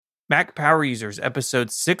Mac Power Users, episode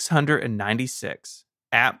 696,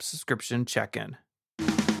 App Subscription Check-In.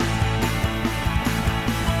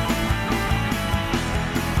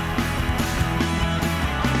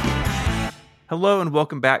 Hello and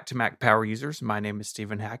welcome back to Mac Power Users. My name is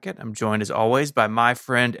Stephen Hackett. I'm joined as always by my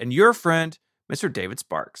friend and your friend, Mr. David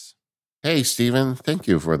Sparks. Hey, Stephen. Thank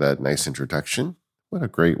you for that nice introduction. What a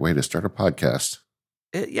great way to start a podcast.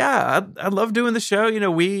 I love doing the show. You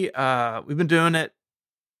know, we've been doing it.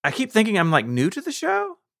 I keep thinking I'm like new to the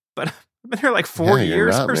show, but I've been here like 4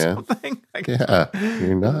 years or something.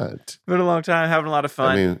 You're not. It's been a long time, having a lot of fun.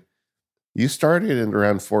 I mean, you started at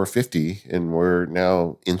around 450 and we're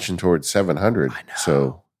now inching towards 700. I know.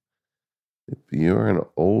 So you're an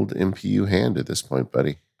old MPU hand at this point,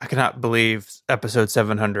 buddy. I cannot believe episode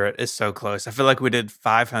 700 is so close. I feel like we did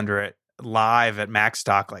 500 live at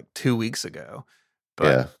MacStock like 2 weeks ago,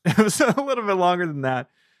 but It was a little bit longer than that.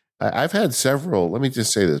 I've had several, let me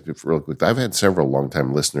just say this real quick. I've had several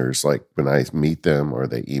longtime listeners, like when I meet them or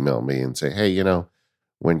they email me and say, hey, you know,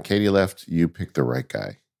 when Katie left, you picked the right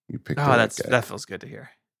guy. You picked the right guy. That feels good to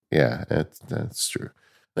hear. Yeah, that's true.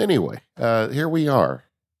 Anyway, here we are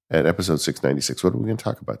at episode 696. What are we going to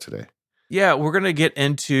talk about today? Yeah, we're going to get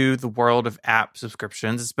into the world of app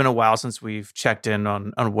subscriptions. It's been a while since we've checked in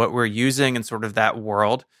on what we're using and sort of that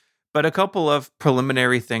world, but a couple of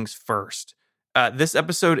preliminary things first. This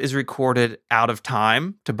episode is recorded out of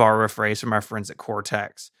time, to borrow a phrase from our friends at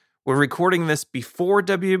Cortex. We're recording this before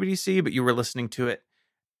WWDC, but you were listening to it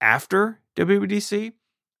after WWDC.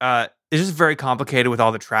 It's just very complicated with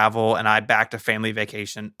all the travel, and I backed a family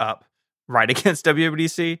vacation up right against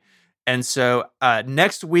WWDC. And so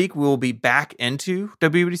next week, we will be back into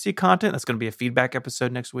WWDC content. That's going to be a feedback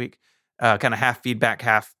episode next week, kind of half feedback,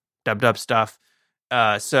 half dub stuff.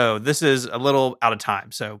 So this is a little out of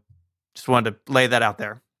time. So just wanted to lay that out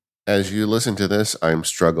there. As you listen to this, I'm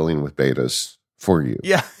struggling with betas for you.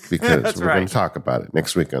 Yeah, because we're going to talk about it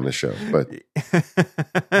next week on the show. But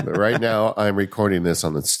right now, I'm recording this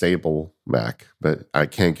on the stable Mac, but I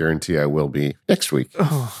can't guarantee I will be next week.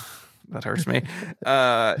 Oh, that hurts me.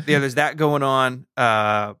 There's that going on.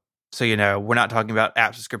 So, you know, we're not talking about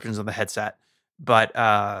app subscriptions on the headset, but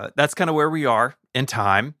that's kind of where we are in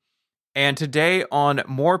time. And today on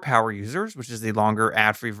More Power Users, which is the longer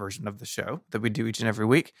ad-free version of the show that we do each and every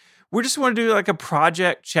week, we just want to do like a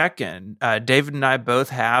project check-in. David and I both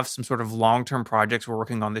have some sort of long-term projects we're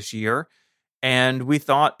working on this year, and we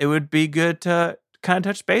thought it would be good to kind of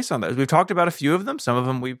touch base on those. We've talked about a few of them. Some of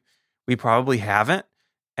them we probably haven't,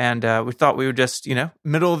 and we thought we would just, you know,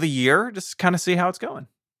 middle of the year, just kind of see how it's going.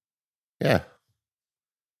 Yeah.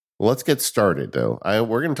 Well, let's get started, though.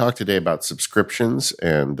 We're going to talk today about subscriptions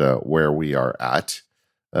and where we are at.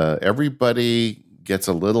 Everybody gets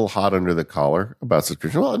a little hot under the collar about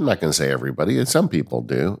subscription. Well, I'm not going to say everybody. Some people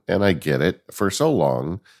do, and I get it. For so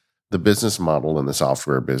long, the business model in the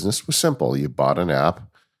software business was simple. You bought an app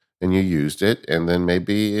and you used it, and then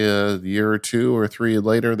maybe a year or 2 or 3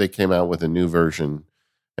 later, they came out with a new version.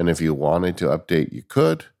 And if you wanted to update, you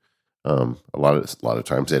could. A lot of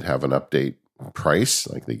times they'd have an update price,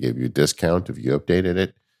 like they gave you a discount if you updated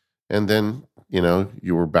it, and then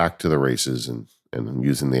you were back to the races and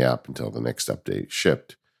using the app until the next update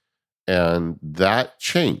shipped. And that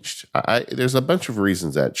changed. There's a bunch of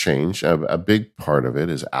reasons that changed. A big part of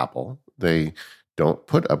it is Apple. They don't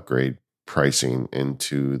put upgrade pricing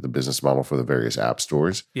into the business model for the various app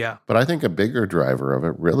stores. Yeah, but I think a bigger driver of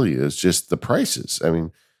it really is just the prices. I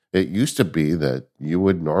mean, it used to be that you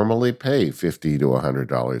would normally pay $50 to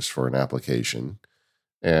 $100 for an application.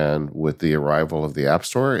 And with the arrival of the App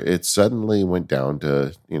Store, it suddenly went down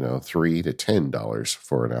to, $3 to $10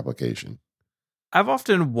 for an application. I've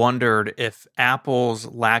often wondered if Apple's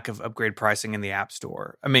lack of upgrade pricing in the App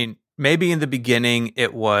Store, I mean, maybe in the beginning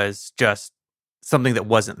it was just something that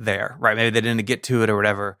wasn't there, right? Maybe they didn't get to it or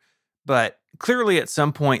whatever. But clearly at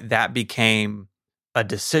some point that became a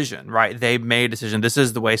decision, right? They made a decision. This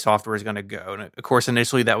is the way software is going to go. And of course,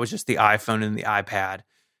 initially that was just the iPhone and the iPad,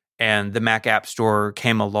 and the Mac App Store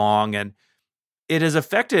came along, and it has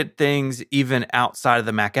affected things even outside of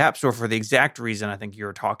the Mac App Store for the exact reason I think you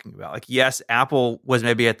were talking about. Like, yes, Apple was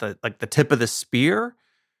maybe at the tip of the spear,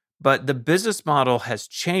 but the business model has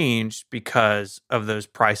changed because of those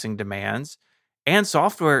pricing demands, and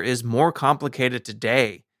software is more complicated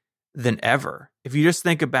today than ever. If you just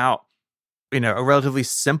think about a relatively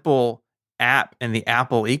simple app in the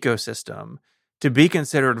Apple ecosystem, to be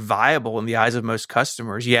considered viable in the eyes of most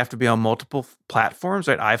customers, you have to be on multiple platforms,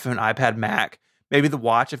 right? iPhone, iPad, Mac, maybe the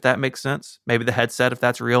watch, if that makes sense. Maybe the headset, if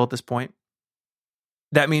that's real at this point.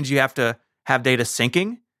 That means you have to have data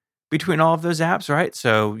syncing between all of those apps, right?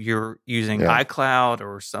 So you're using Yeah. iCloud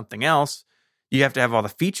or something else. You have to have all the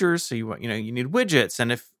features. So you need widgets,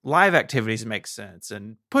 and if live activities make sense,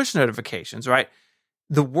 and push notifications, right?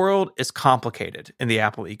 The world is complicated in the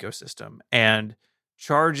Apple ecosystem, and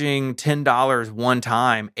charging $10 one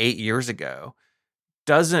time 8 years ago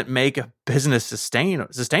doesn't make a business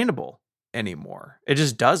sustainable anymore. It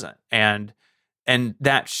just doesn't. And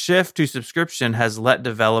that shift to subscription has let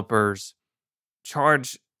developers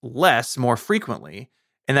charge less more frequently,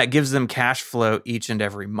 and that gives them cash flow each and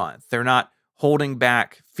every month. They're not holding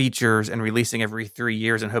back features and releasing every 3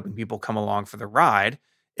 years and hoping people come along for the ride.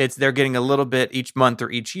 It's they're getting a little bit each month or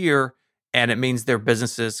each year, and it means their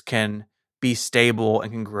businesses can be stable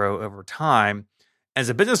and can grow over time. As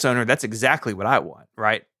a business owner, that's exactly what I want,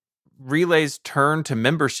 right? Relays turned to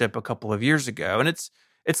membership a couple of years ago, and it's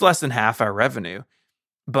less than half our revenue.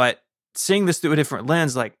 But seeing this through a different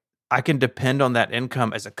lens, like I can depend on that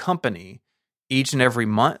income as a company each and every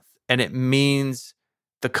month, and it means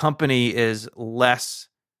the company is less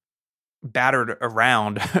battered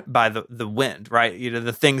around by the wind, right?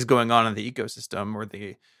 The things going on in the ecosystem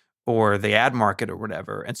or the ad market or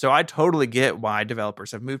whatever. And so I totally get why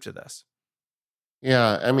developers have moved to this.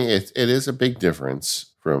 Yeah, I mean it is a big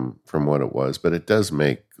difference from what it was, but it does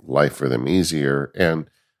make life for them easier. And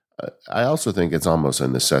I also think it's almost a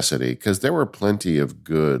necessity because there were plenty of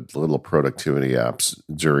good little productivity apps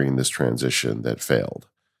during this transition that failed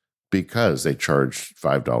because they charged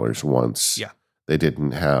 $5 once. Yeah. They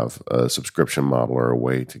didn't have a subscription model or a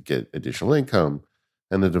way to get additional income,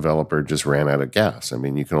 and the developer just ran out of gas. I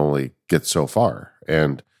mean, you can only get so far,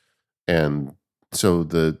 and so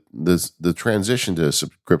the transition to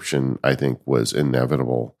subscription, I think, was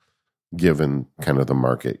inevitable given kind of the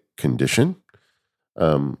market condition.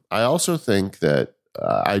 I also think that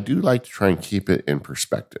I do like to try and keep it in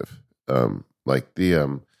perspective.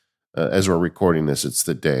 As we're recording this, it's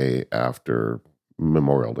the day after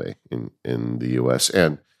Memorial Day in the U.S.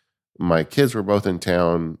 And my kids were both in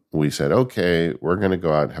town. We said, okay, we're going to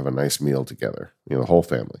go out and have a nice meal together, the whole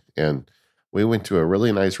family. And we went to a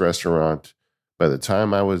really nice restaurant. By the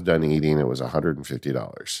time I was done eating, it was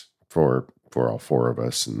 $150 for all four of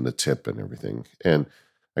us and the tip and everything. And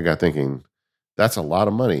I got thinking, that's a lot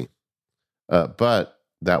of money. But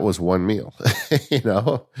that was one meal,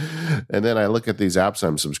 And then I look at these apps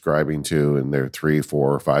I'm subscribing to, and they're $3, $4,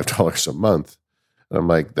 or $5 a month. And I'm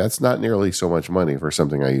like, that's not nearly so much money for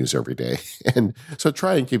something I use every day. And so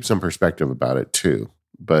try and keep some perspective about it too.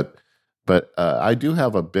 But I do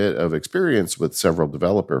have a bit of experience with several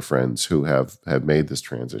developer friends who have made this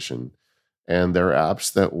transition. And there are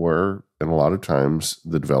apps that were, and a lot of times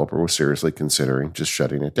the developer was seriously considering just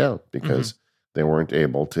shutting it down because they weren't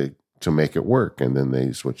able to make it work. And then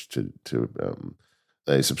they switched to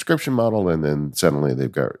a subscription model, and then suddenly they've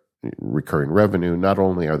got recurring revenue. Not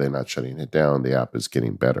only are they not shutting it down, the app is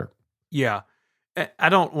getting better. Yeah. I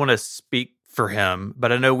don't want to speak for him,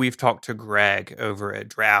 but I know we've talked to Greg over at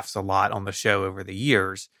Drafts a lot on the show over the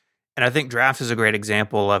years. And I think Drafts is a great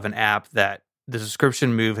example of an app that the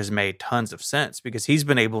subscription move has made tons of sense because he's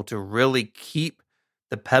been able to really keep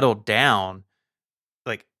the pedal down.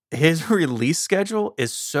 Like his release schedule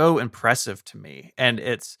is so impressive to me. And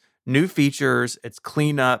it's new features, it's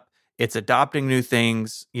cleanup, it's adopting new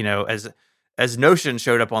things, as Notion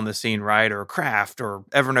showed up on the scene, right? Or Craft or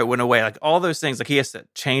Evernote went away, like all those things, like he has to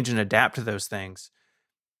change and adapt to those things.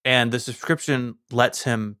 And the subscription lets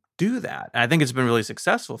him do that. And I think it's been really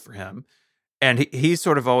successful for him. And he's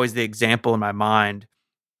sort of always the example in my mind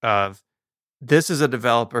of this is a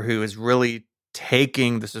developer who is really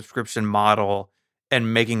taking the subscription model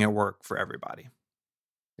and making it work for everybody.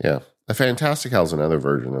 Yeah. A Fantastical is another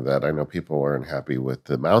version of that. I know people are unhappy with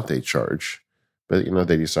the amount they charge, but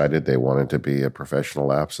they decided they wanted to be a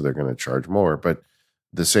professional app, so they're going to charge more. But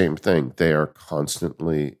the same thing, they are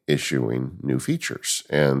constantly issuing new features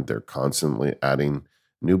and they're constantly adding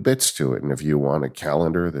new bits to it. And if you want a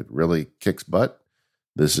calendar that really kicks butt,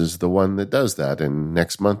 this is the one that does that. And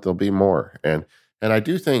next month there'll be more. And I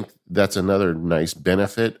do think that's another nice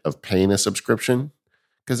benefit of paying a subscription,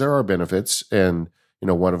 because there are benefits. And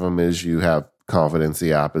one of them is you have confidence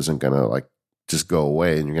the app isn't going to just go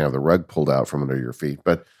away and you're going to have the rug pulled out from under your feet.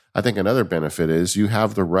 But I think another benefit is you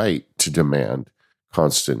have the right to demand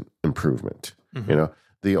constant improvement. Mm-hmm.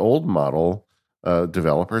 The old model,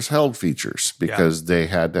 developers held features because they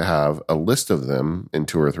had to have a list of them in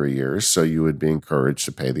 2 or 3 years. So you would be encouraged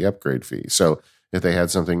to pay the upgrade fee. So if they had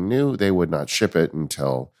something new, they would not ship it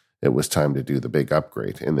until it was time to do the big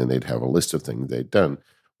upgrade. And then they'd have a list of things they'd done.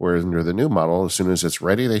 Whereas under the new model, as soon as it's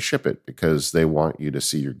ready, they ship it because they want you to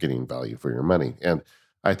see you're getting value for your money. And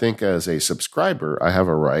I think as a subscriber, I have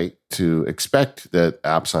a right to expect that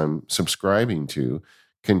apps I'm subscribing to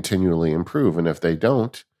continually improve. And if they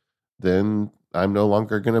don't, then I'm no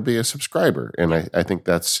longer going to be a subscriber. And I think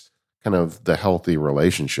that's kind of the healthy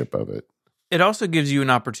relationship of it. It also gives you an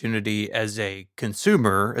opportunity as a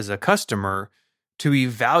consumer, as a customer, to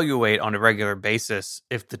evaluate on a regular basis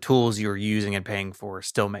if the tools you're using and paying for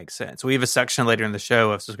still make sense. We have a section later in the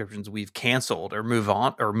show of subscriptions we've canceled or moved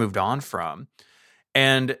on from.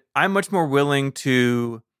 And I'm much more willing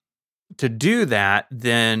to do that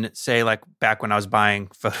than say like back when I was buying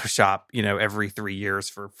Photoshop, every 3 years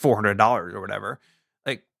for $400 or whatever.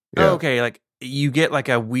 Like, Yeah. okay, like you get like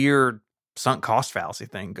a weird sunk cost fallacy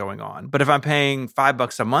thing going on. But if I'm paying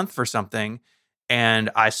 $5 a month for something and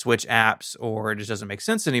I switch apps or it just doesn't make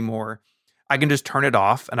sense anymore, I can just turn it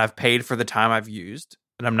off and I've paid for the time I've used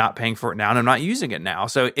and I'm not paying for it now and I'm not using it now.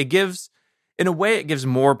 So in a way, it gives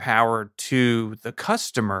more power to the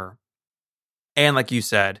customer. And like you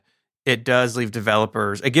said, it gives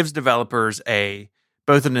developers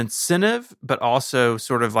both an incentive, but also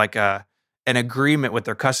sort of like an agreement with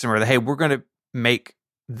their customer that, hey, we're going to make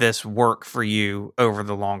this work for you over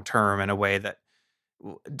the long term in a way that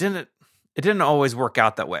didn't always work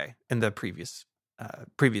out that way in the previous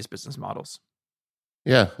business models.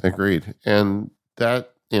 Yeah, agreed. And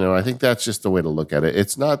that, I think that's just the way to look at it.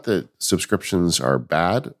 It's not that subscriptions are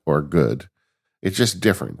bad or good. It's just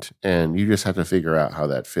different. And you just have to figure out how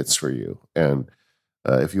that fits for you. And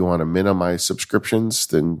if you want to minimize subscriptions,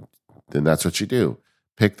 then that's what you do.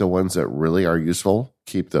 Pick the ones that really are useful,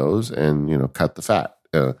 keep those, and, cut the fat.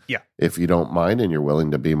 If you don't mind and you're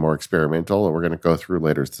willing to be more experimental, and we're going to go through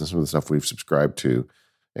later some of the stuff we've subscribed to.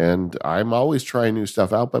 And I'm always trying new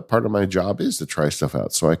stuff out, but part of my job is to try stuff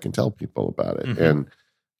out so I can tell people about it. Mm-hmm. And,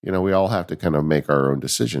 we all have to kind of make our own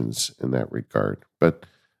decisions in that regard. But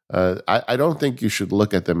I don't think you should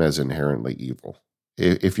look at them as inherently evil.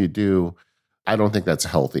 If you do, I don't think that's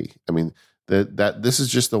healthy. I mean, that this is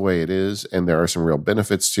just the way it is, and there are some real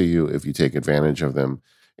benefits to you if you take advantage of them.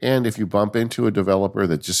 And if you bump into a developer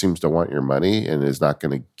that just seems to want your money and is not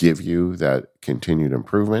going to give you that continued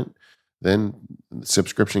improvement, then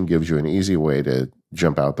subscription gives you an easy way to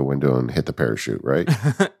jump out the window and hit the parachute, right?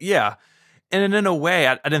 Yeah. And in a way,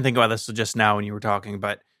 I didn't think about this just now when you were talking,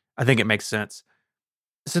 but I think it makes sense.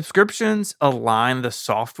 Subscriptions align the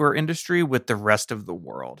software industry with the rest of the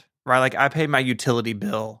world, right? Like I pay my utility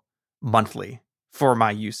bill monthly for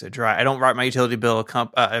my usage, right? I don't write my utility bill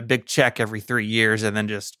a big check every 3 years and then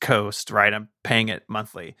just coast, right? I'm paying it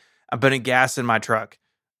monthly. I'm putting gas in my truck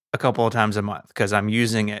a couple of times a month because I'm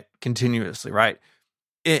using it continuously, right?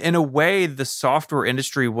 In a way, the software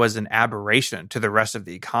industry was an aberration to the rest of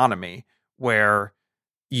the economy where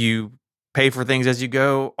you pay for things as you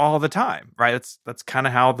go all the time, right? That's kind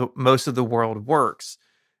of how most of the world works.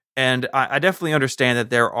 And I definitely understand that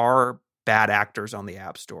there are bad actors on the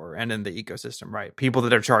App Store and in the ecosystem, right? People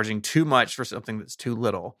that are charging too much for something that's too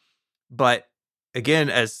little. But again,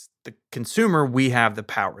 as the consumer, we have the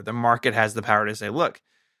power. The market has the power to say, look,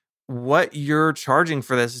 what you're charging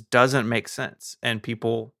for this doesn't make sense. And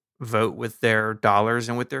people vote with their dollars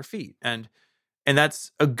and with their feet. And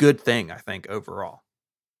that's a good thing, I think, overall.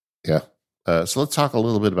 Yeah. So let's talk a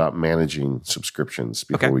little bit about managing subscriptions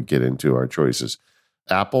before we get into our choices.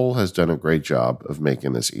 Apple has done a great job of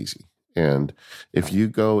making this easy. And if you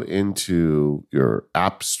go into your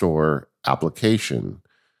App Store application,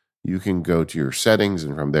 you can go to your settings,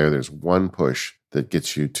 and from there, there's one push that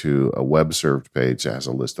gets you to a web-served page that has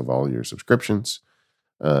a list of all your subscriptions.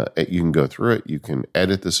 You can go through it. You can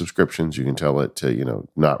edit the subscriptions. You can tell it to,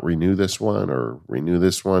 not renew this one or renew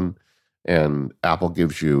this one. And Apple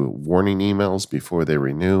gives you warning emails before they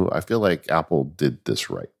renew. I feel like Apple did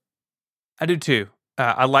this right. I do too.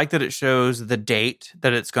 I like that it shows the date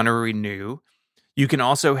that it's going to renew. You can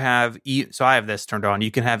also have, so I have this turned on.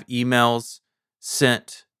 You can have emails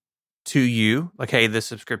sent to you, like, hey, this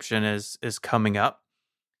subscription is coming up.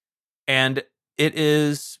 And it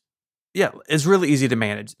is, it's really easy to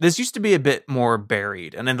manage. This used to be a bit more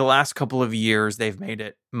buried. And in the last couple of years, they've made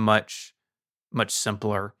it much, much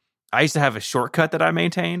simpler. I used to have a shortcut that I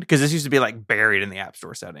maintained because this used to be like buried in the App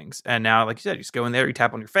Store settings. And now, like you said, you just go in there, you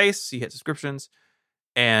tap on your face, you hit subscriptions,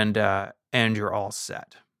 and you're all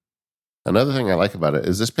set. Another thing I like about it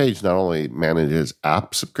is this page not only manages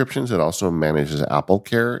app subscriptions, it also manages Apple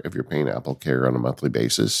Care if you're paying Apple Care on a monthly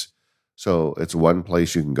basis. So it's one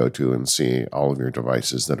place you can go to and see all of your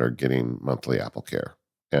devices that are getting monthly Apple Care.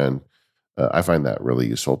 And I find that really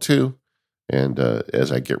useful too. And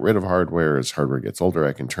as I get rid of hardware, as hardware gets older,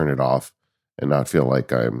 I can turn it off and not feel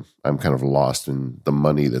like I'm kind of lost in the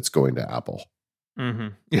money that's going to Apple.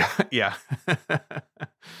 Yeah, yeah.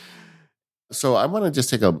 So I want to just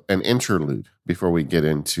take an interlude before we get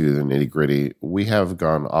into the nitty gritty. We have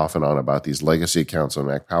gone off and on about these legacy accounts on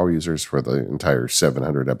Mac Power Users for the entire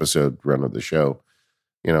 700 episode run of the show.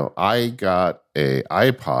 I got a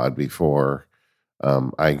iPod before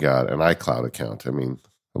I got an iCloud account. I mean,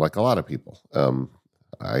 like a lot of people,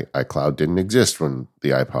 iCloud didn't exist when the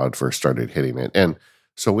iPod first started hitting it. And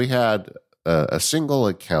so we had a single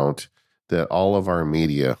account that all of our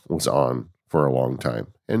media was on for a long time.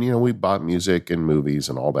 And, we bought music and movies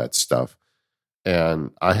and all that stuff.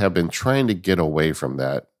 And I have been trying to get away from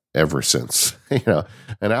that ever since. And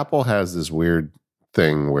Apple has this weird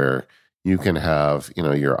thing where you can have,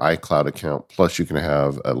 your iCloud account, plus you can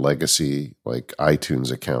have a legacy like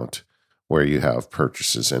iTunes account where you have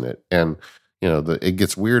purchases in it. And, it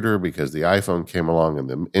gets weirder because the iPhone came along in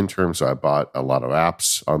the interim. So I bought a lot of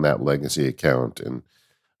apps on that legacy account. And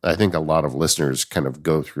I think a lot of listeners kind of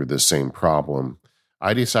go through the same problem.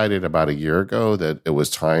 I decided about a year ago that it was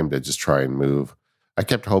time to just try and move. I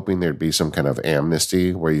kept hoping there'd be some kind of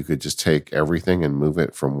amnesty where you could just take everything and move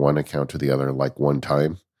it from one account to the other like one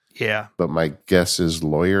time. Yeah. But my guess is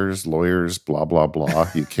lawyers, blah, blah, blah.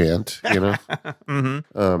 You can't,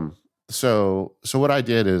 Mm-hmm. So what I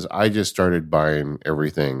did is I just started buying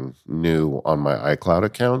everything new on my iCloud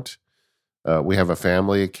account. We have a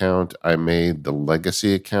family account. I made the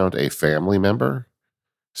legacy account a family member,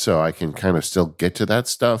 so I can kind of still get to that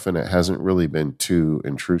stuff, and it hasn't really been too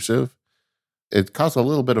intrusive. It caused a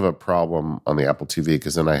little bit of a problem on the Apple TV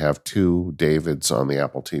because then I have two Davids on the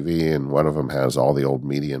Apple TV, and one of them has all the old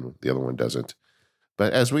media and the other one doesn't.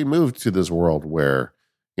 But as we move to this world where,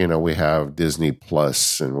 we have Disney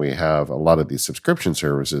Plus and we have a lot of these subscription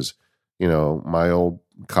services, my old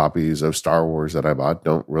copies of Star Wars that I bought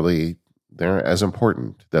they're as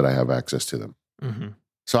important that I have access to them. Mm-hmm.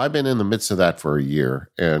 So I've been in the midst of that for a year,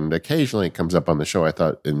 and occasionally it comes up on the show. I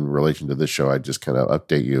thought in relation to this show, I'd just kind of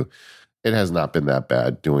update you. It has not been that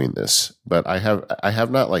bad doing this, but I have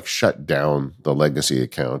not like shut down the legacy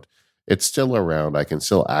account. It's still around. I can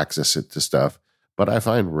still access it to stuff, but I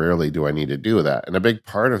find rarely do I need to do that. And a big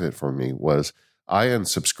part of it for me was I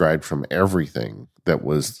unsubscribed from everything that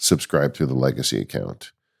was subscribed through the legacy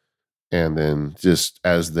account. And then just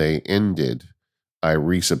as they ended, I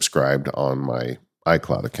resubscribed on my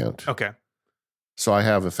iCloud account. Okay. So I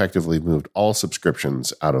have effectively moved all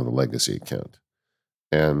subscriptions out of the legacy account.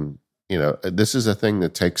 And, this is a thing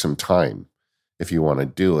that takes some time if you want to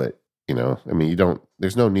do it.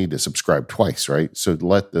 There's no need to subscribe twice, right? So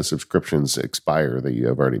let the subscriptions expire that you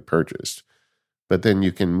have already purchased. But then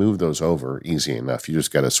you can move those over easy enough. You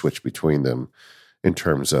just got to switch between them in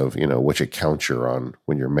terms of, which account you're on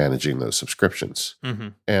when you're managing those subscriptions. Mm-hmm.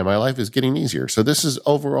 And my life is getting easier. So this has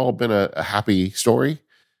overall been a happy story,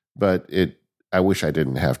 but I wish I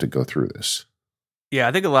didn't have to go through this. Yeah,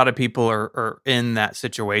 I think a lot of people are in that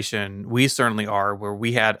situation. We certainly are, where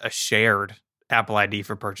we had a shared Apple ID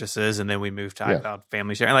for purchases, and then we moved to iCloud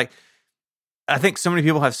Family Share. And I think so many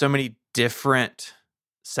people have so many different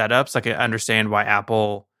setups. I understand why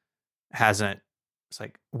Apple hasn't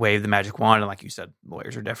waved the magic wand, and like you said,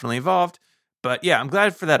 lawyers are definitely involved. But yeah, I'm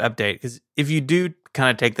glad for that update, because if you do kind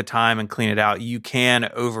of take the time and clean it out, you can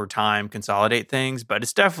over time consolidate things, but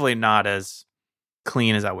it's definitely not as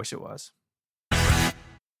clean as I wish it was.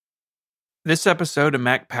 This episode of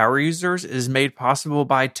Mac Power Users is made possible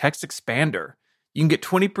by TextExpander. You can get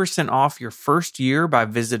 20% off your first year by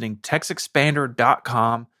visiting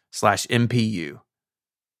textexpander.com/MPU.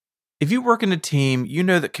 If you work in a team, you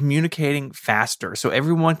know that communicating faster so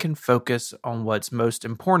everyone can focus on what's most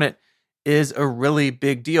important is a really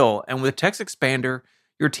big deal. And with TextExpander,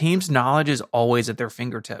 your team's knowledge is always at their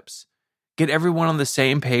fingertips. Get everyone on the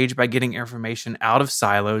same page by getting information out of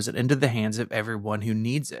silos and into the hands of everyone who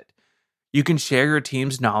needs it. You can share your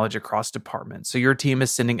team's knowledge across departments, so your team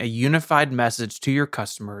is sending a unified message to your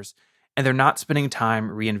customers, and they're not spending time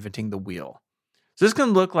reinventing the wheel. So this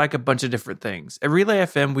can look like a bunch of different things. At Relay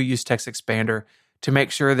FM, we use TextExpander to make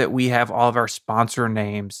sure that we have all of our sponsor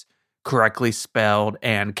names correctly spelled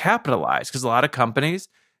and capitalized, because a lot of companies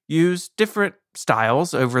use different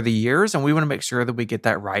styles over the years, and we want to make sure that we get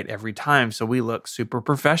that right every time so we look super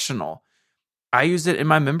professional. I use it in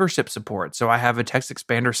my membership support. So I have a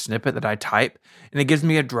TextExpander snippet that I type, and it gives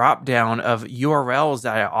me a drop down of URLs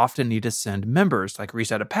that I often need to send members, like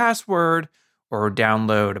reset a password or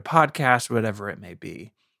download a podcast, whatever it may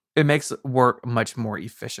be. It makes work much more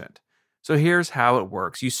efficient. So here's how it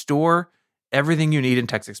works. You store everything you need in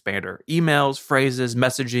TextExpander: emails, phrases,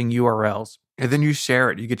 messaging, URLs, and then you share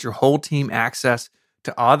it. You get your whole team access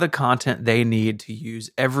to all the content they need to use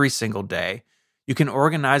every single day. You can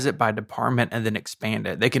organize it by department and then expand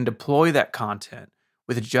it. They can deploy that content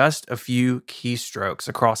with just a few keystrokes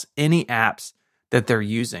across any apps that they're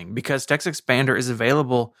using, because Text Expander is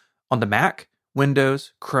available on the Mac,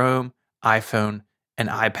 Windows, Chrome, iPhone, and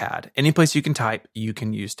iPad. Any place you can type, you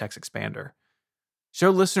can use Text Expander. Show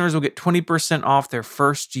listeners will get 20% off their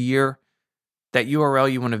first year. That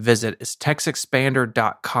URL you want to visit is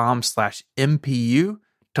textexpander.com/MPU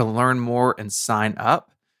to learn more and sign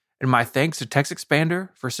up. And my thanks to Text Expander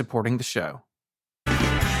for supporting the show.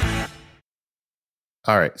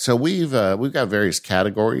 All right, so we've got various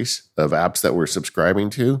categories of apps that we're subscribing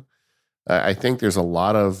to. I think there's a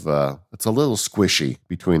lot of it's a little squishy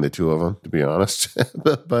between the two of them, to be honest.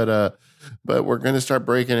 but we're going to start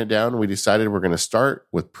breaking it down. We decided we're going to start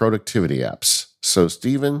with productivity apps. So,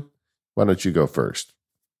 Stephen, why don't you go first?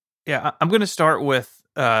 Yeah, I'm going to start with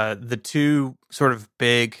the two sort of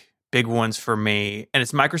big ones for me, and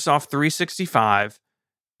it's Microsoft 365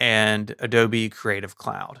 and Adobe Creative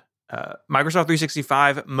Cloud. Microsoft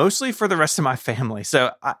 365, mostly for the rest of my family.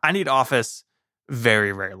 So I need Office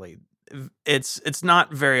very rarely. It's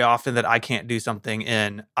not very often that I can't do something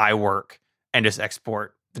in iWork and just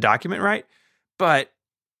export the document, right? But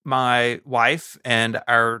my wife and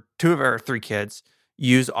two of our three kids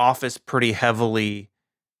use Office pretty heavily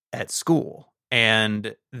at school,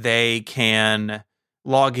 and they can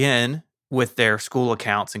log in with their school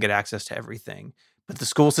accounts and get access to everything. But the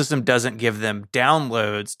school system doesn't give them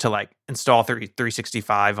downloads to like install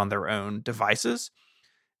 365 on their own devices.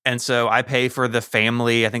 And so I pay for the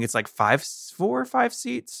family, I think it's like 4 or 5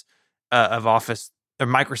 seats of Office or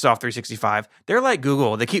Microsoft 365. They're like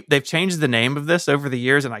Google. They've changed the name of this over the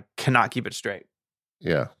years, and I cannot keep it straight.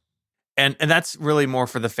 Yeah. And that's really more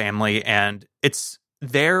for the family, and it's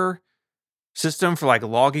their system for like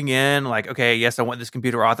logging in, like, okay, yes, I want this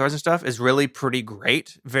computer authorized and stuff, is really pretty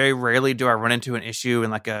great. Very rarely do I run into an issue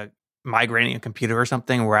in like migrating a computer or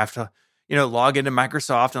something where I have to, log into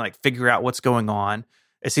Microsoft and like figure out what's going on.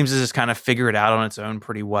 It seems to just kind of figure it out on its own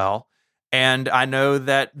pretty well. And I know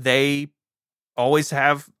that they always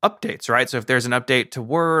have updates, right? So if there's an update to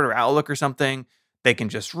Word or Outlook or something, they can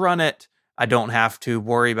just run it. I don't have to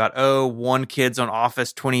worry about, one kid's on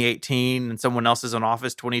Office 2018 and someone else is on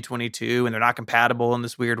Office 2022 and they're not compatible in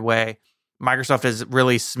this weird way. Microsoft has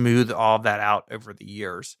really smoothed all of that out over the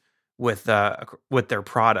years with their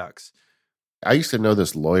products. I used to know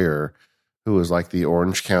this lawyer who was like the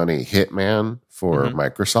Orange County hitman for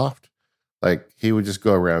Microsoft. Like he would just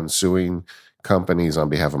go around suing companies on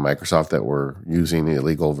behalf of Microsoft that were using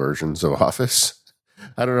illegal versions of Office.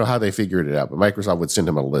 I don't know how they figured it out, but Microsoft would send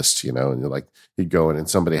him a list, and like he'd go in and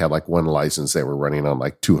somebody had like one license they were running on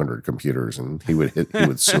like 200 computers, and he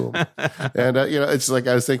would sue them. And it's like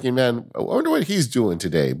I was thinking, man, I wonder what he's doing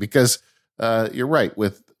today, because you're right,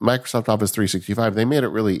 with Microsoft Office 365, they made it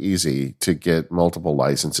really easy to get multiple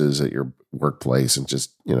licenses at your workplace and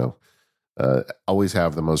just always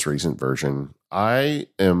have the most recent version.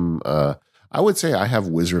 I would say I have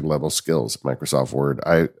wizard level skills at Microsoft Word.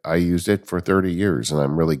 I used it for 30 years and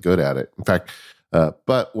I'm really good at it. In fact,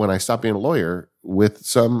 but when I stopped being a lawyer, with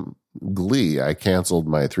some glee, I canceled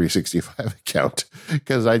my 365 account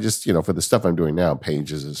because I just, for the stuff I'm doing now,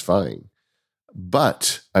 Pages is fine.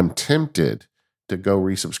 But I'm tempted to go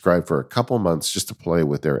resubscribe for a couple months just to play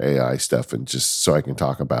with their AI stuff and just so I can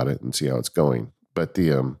talk about it and see how it's going. But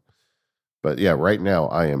yeah, right now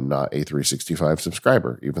I am not a 365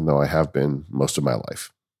 subscriber, even though I have been most of my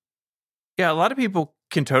life. Yeah, a lot of people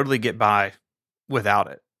can totally get by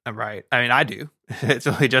without it, right? I mean, I do. It's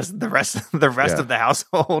really just the rest of the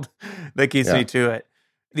household that keeps me to it.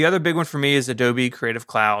 The other big one for me is Adobe Creative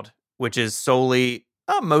Cloud, which is solely,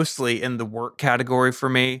 mostly in the work category for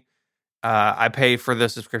me. I pay for the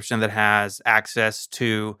subscription that has access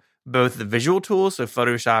to both the visual tools, so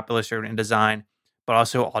Photoshop, Illustrator, and InDesign, but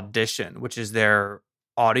also Audition, which is their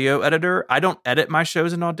audio editor. I don't edit my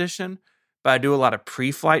shows in Audition, but I do a lot of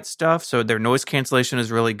pre-flight stuff. So their noise cancellation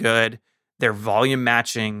is really good. Their volume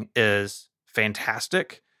matching is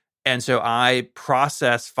fantastic. And so I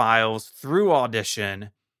process files through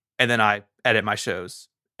Audition, and then I edit my shows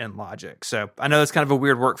in Logic. So I know that's kind of a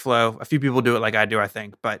weird workflow. A few people do it like I do, I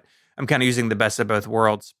think, but I'm kind of using the best of both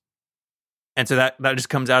worlds. And so that just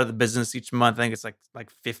comes out of the business each month. I think it's like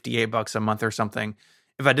 $58 a month or something.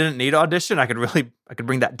 If I didn't need Audition, I could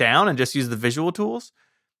bring that down and just use the visual tools.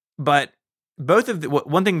 But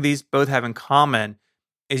one thing these both have in common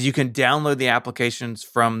is you can download the applications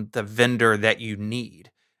from the vendor that you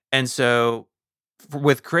need. And so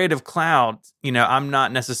with Creative Cloud, I'm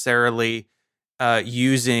not necessarily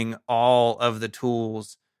using all of the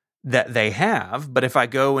tools that they have. But if I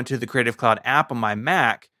go into the Creative Cloud app on my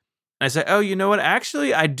Mac, And I say, oh, you know what?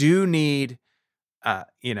 Actually, I do need, I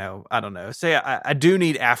don't know. Say I do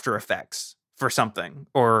need After Effects for something,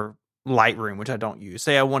 or Lightroom, which I don't use.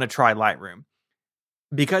 Say I want to try Lightroom.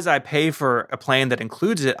 Because I pay for a plan that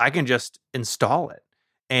includes it, I can just install it.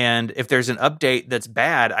 And if there's an update that's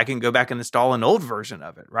bad, I can go back and install an old version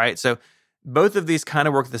of it, right? So both of these kind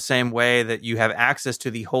of work the same way, that you have access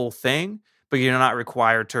to the whole thing, but you're not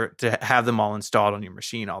required to have them all installed on your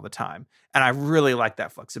machine all the time. And I really like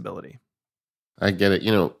that flexibility. I get it.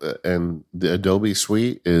 And the Adobe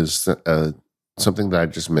Suite is something that I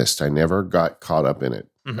just missed. I never got caught up in it.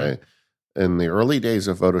 Mm-hmm. In the early days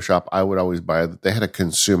of Photoshop, I would always buy. They had a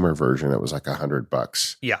consumer version. It was like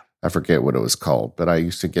 $100. Yeah, I forget what it was called, but I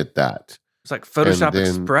used to get that. It's like Photoshop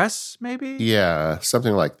Express, maybe. Yeah,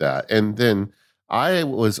 something like that. And then I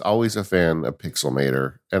was always a fan of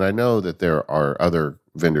Pixelmator, and I know that there are other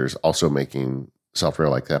vendors also making software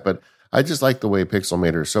like that, but I just like the way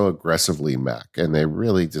Pixelmator is so aggressively Mac, and they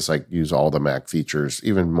really just like use all the Mac features,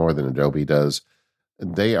 even more than Adobe does.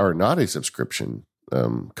 They are not a subscription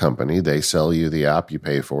company. They sell you the app, you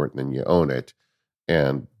pay for it, and then you own it.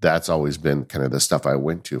 And that's always been kind of the stuff I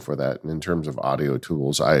went to for that. And in terms of audio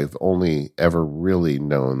tools, I've only ever really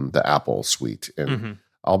known the Apple suite. And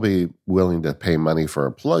I'll be willing to pay money for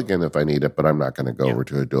a plugin if I need it, but I'm not going to go over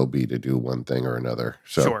to Adobe to do one thing or another.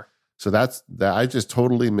 So, so that's that. I just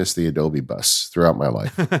totally missed the Adobe bus throughout my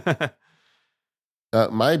life.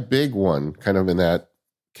 My big one kind of in that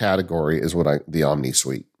category is the Omni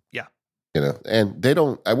suite.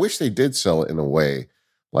 And I wish they did sell it in a way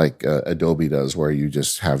like Adobe does, where you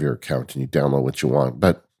just have your account and you download what you want.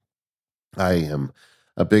 But I am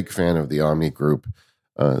a big fan of the Omni Group.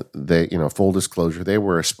 They, full disclosure, they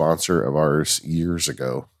were a sponsor of ours years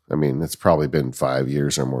ago. I mean, it's probably been 5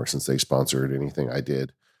 years or more since they sponsored anything I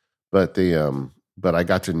did. But but I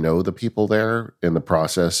got to know the people there in the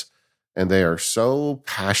process, and they are so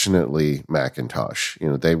passionately Macintosh.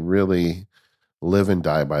 They really live and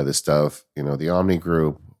die by this stuff. The Omni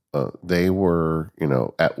Group, they were,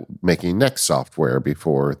 at making Next software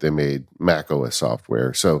before they made Mac OS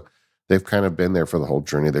software. So they've kind of been there for the whole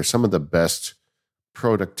journey. They're some of the best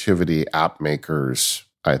productivity app makers,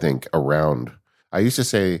 I think, around. I used to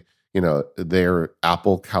say, they're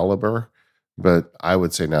Apple caliber, but I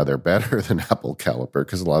would say now they're better than Apple caliber,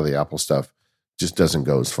 because a lot of the Apple stuff just doesn't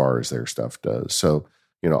go as far as their stuff does. So,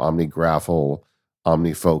 OmniGraffle,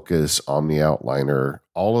 OmniFocus, OmniOutliner,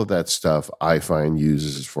 all of that stuff I find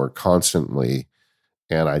uses for constantly,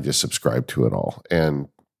 and I just subscribe to it all. And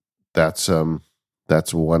that's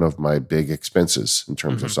one of my big expenses in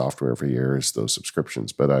terms of software every year, is those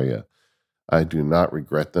subscriptions. But I do not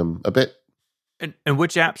regret them a bit. And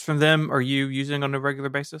which apps from them are you using on a regular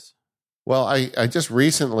basis? Well, I just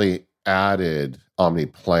recently added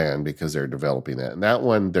OmniPlan because they're developing that. And that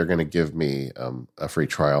one, they're going to give me a free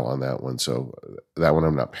trial on that one. So that one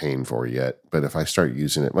I'm not paying for yet. But if I start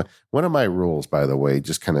using it, one of my rules, by the way,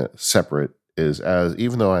 just kind of separate, is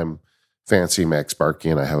even though I'm Fancy Mac Sparky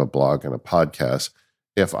and I have a blog and a podcast,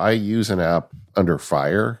 if I use an app under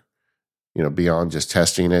fire, beyond just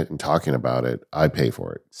testing it and talking about it, I pay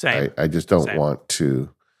for it. Same. I just don't want to.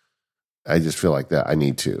 I just feel like that I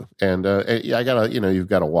need to, and I gotta, you've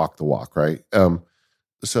got to walk the walk, right?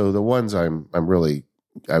 So the ones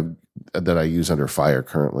that I use under fire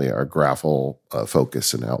currently are Graffle,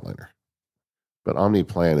 Focus, and Outliner. But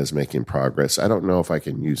OmniPlan is making progress. I don't know if I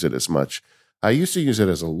can use it as much. I used to use it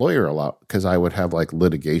as a lawyer a lot, because I would have like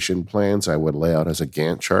litigation plans I would lay out as a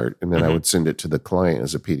Gantt chart, and then I would send it to the client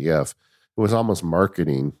as a PDF. It was almost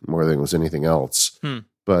marketing more than it was anything else.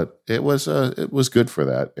 But it was good for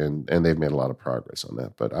that, and they've made a lot of progress on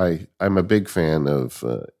that. But I'm a big fan of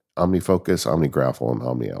OmniFocus, OmniGraffle, and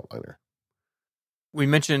OmniOutliner. We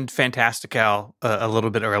mentioned Fantastical a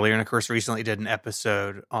little bit earlier, and of course, recently did an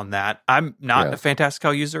episode on that. I'm not a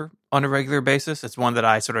Fantastical user on a regular basis. It's one that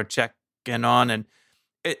I sort of check in on, and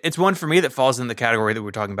it's one for me that falls in the category that we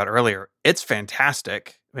were talking about earlier. It's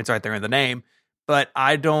fantastic. It's right there in the name. But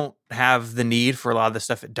I don't have the need for a lot of the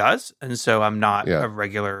stuff it does, and so I'm not a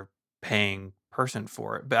regular paying person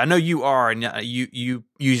for it. But I know you are, and you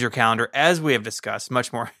use your calendar, as we have discussed,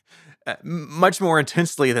 much more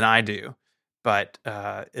intensely than I do. But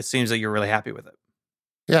it seems like you're really happy with it.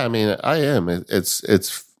 Yeah, I mean, I am. It's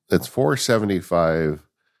 $475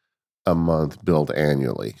 a month billed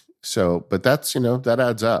annually. So, but that's that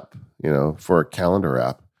adds up, for a calendar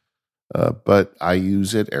app. But I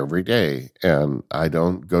use it every day, and I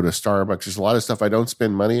don't go to Starbucks. There's a lot of stuff I don't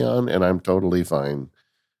spend money on, and I'm totally fine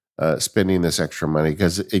spending this extra money,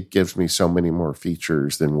 because it gives me so many more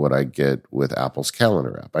features than what I get with Apple's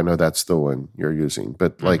calendar app. I know that's the one you're using,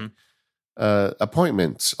 but like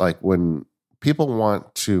appointments, like when people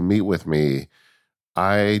want to meet with me,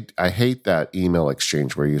 I hate that email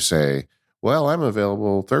exchange where you say, well, I'm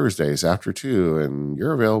available Thursdays after 2 and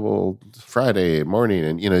you're available Friday morning.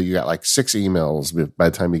 And, you got like 6 emails by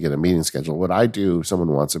the time you get a meeting scheduled. What I do if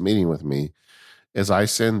someone wants a meeting with me is I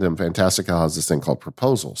send them, Fantastical has this thing called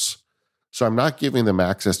proposals. So I'm not giving them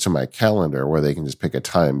access to my calendar where they can just pick a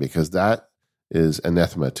time, because that is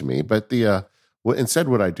anathema to me. But instead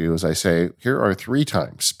what I do is I say, here are 3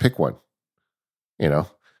 times, pick one,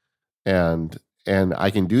 and I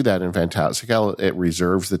can do that in Fantastical. It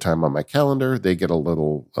reserves the time on my calendar. They get a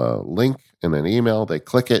little link in an email. They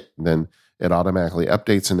click it, and then it automatically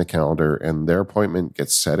updates in the calendar, and their appointment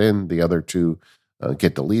gets set in. The other 2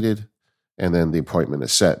 get deleted, and then the appointment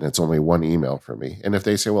is set, and it's only 1 email for me. And if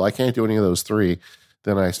they say, well, I can't do any of those 3,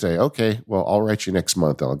 then I say, okay, well, I'll write you next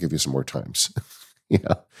month. I'll give you some more times.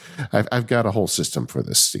 I've got a whole system for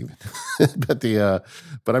this, Stephen.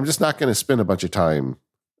 but I'm just not going to spend a bunch of time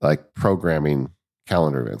like programming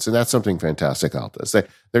calendar events. And that's something Fantastical does.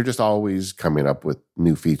 They're just always coming up with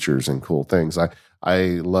new features and cool things. I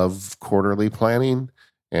love quarterly planning,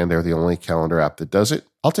 and they're the only calendar app that does it.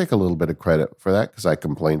 I'll take a little bit of credit for that because I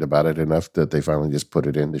complained about it enough that they finally just put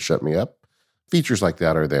it in to shut me up. Features like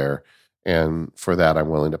that are there. And for that, I'm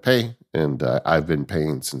willing to pay. And I've been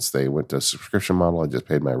paying since they went to a subscription model. I just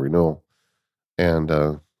paid my renewal.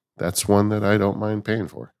 And that's one that I don't mind paying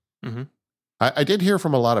for. Mm-hmm. I did hear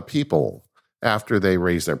from a lot of people after they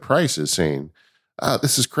raised their prices saying,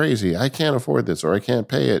 this is crazy. I can't afford this, or I can't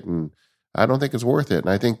pay it. And I don't think it's worth it. And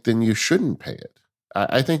I think then you shouldn't pay it.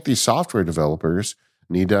 I think these software developers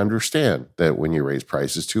need to understand that when you raise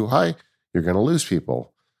prices too high, you're going to lose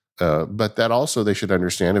people. But that also they should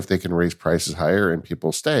understand if they can raise prices higher and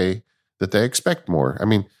people stay, that they expect more. I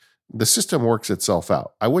mean, the system works itself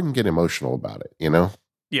out. I wouldn't get emotional about it,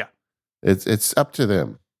 Yeah. It's up to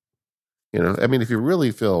them. I mean, if you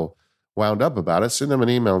really feel wound up about it, send them an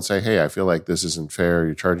email and say, hey, I feel like this isn't fair.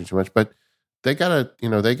 You're charging too much. But they got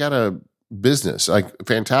a business. Like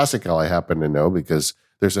Fantastical, I happen to know because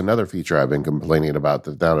there's another feature I've been complaining about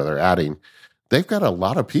that now that they're adding. They've got a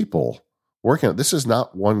lot of people working on it. This is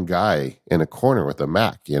not one guy in a corner with a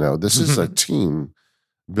Mac. This is a team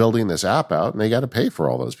building this app out, and they got to pay for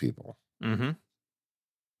all those people. Mm-hmm.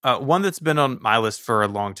 One that's been on my list for a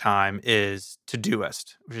long time is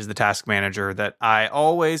Todoist, which is the task manager that I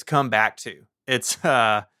always come back to. It's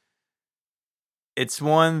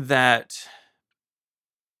one that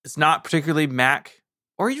it's not particularly Mac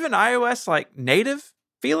or even iOS like native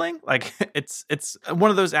feeling. Like it's one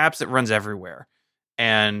of those apps that runs everywhere,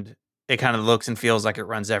 and it kind of looks and feels like it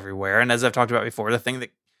runs everywhere. And as I've talked about before, the thing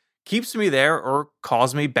that keeps me there or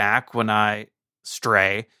calls me back when I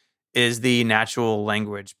stray is the natural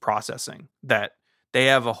language processing. That they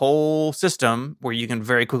have a whole system where you can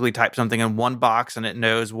very quickly type something in one box and it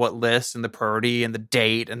knows what list and the priority and the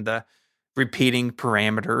date and the repeating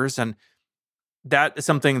parameters. And that is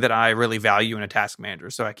something that I really value in a task manager.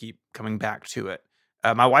 So I keep coming back to it.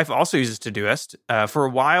 My wife also uses Todoist. For a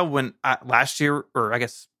while when last year, or I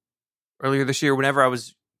guess earlier this year, whenever I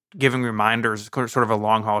was giving reminders, sort of a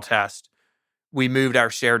long haul test, we moved our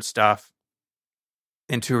shared stuff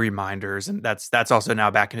into reminders, and that's also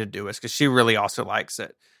now back into Todoist because she really also likes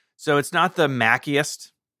it. So it's not the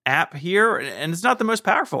Maciest app here, and it's not the most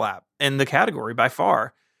powerful app in the category by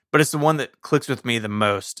far, but it's the one that clicks with me the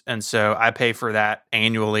most. And so I pay for that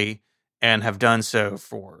annually and have done so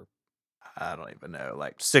for, I don't even know,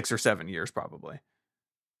 like 6 or 7 years probably.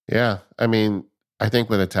 Yeah. I mean, I think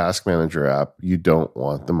with a task manager app, you don't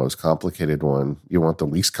want the most complicated one. You want the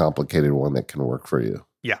least complicated one that can work for you.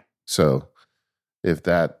 Yeah. So if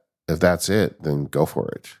that's it, then go for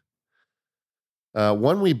it.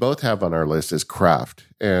 One we both have on our list is Craft.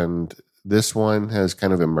 And this one has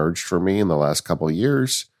kind of emerged for me in the last couple of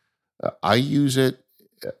years. I use it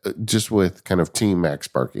just with kind of Team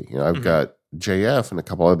MacSparky. I've got JF and a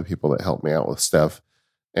couple other people that help me out with stuff.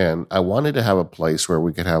 And I wanted to have a place where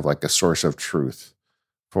we could have like a source of truth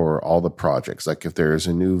for all the projects. Like if there's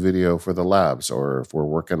a new video for the labs, or if we're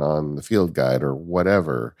working on the field guide or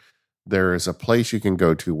whatever, there is a place you can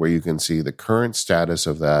go to where you can see the current status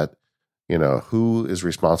of that, who is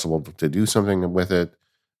responsible to do something with it.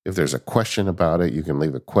 If there's a question about it, you can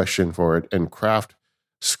leave a question for it. And Craft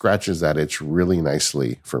scratches that itch really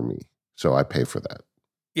nicely for me. So I pay for that.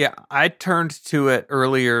 Yeah, I turned to it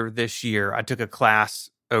earlier this year. I took a class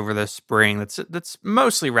over the spring that's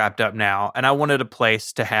mostly wrapped up now, and I wanted a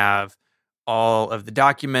place to have all of the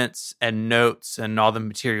documents and notes and all the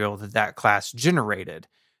material that class generated.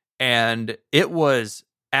 And it was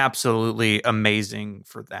absolutely amazing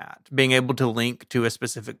for that. Being able to link to a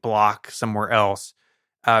specific block somewhere else,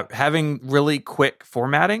 having really quick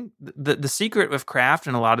formatting. The secret with Craft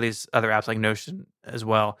and a lot of these other apps like Notion as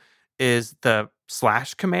well is the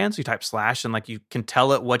slash command. So you type slash and like you can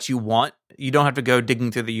tell it what you want. You don't have to go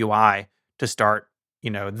digging through the UI to start,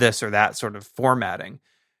 this or that sort of formatting.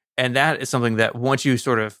 And that is something that once you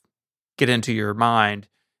sort of get into your mind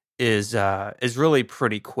is really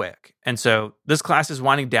pretty quick. And so this class is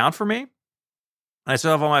winding down for me. I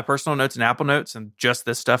still have all my personal notes and Apple Notes and just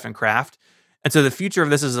this stuff in Craft. And so the future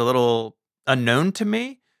of this is a little unknown to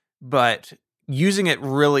me, but using it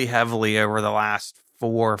really heavily over the last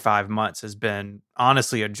 4 or 5 months has been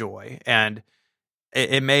honestly a joy. And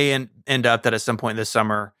it may end up that at some point this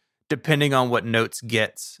summer, depending on what Notes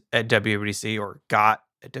gets at WWDC or got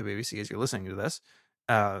at WWDC as you're listening to this,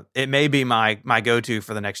 it may be my go-to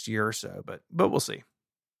for the next year or so, but we'll see.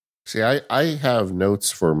 See, I have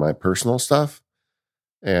notes for my personal stuff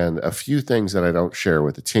and a few things that I don't share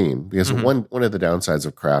with the team because one of the downsides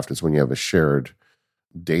of Craft is when you have a shared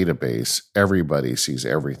database, everybody sees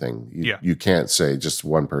everything. You can't say just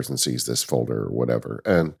one person sees this folder or whatever.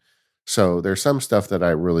 And so there's some stuff that I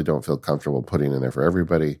really don't feel comfortable putting in there for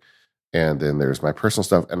everybody. And then there's my personal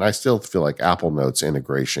stuff. And I still feel like Apple Notes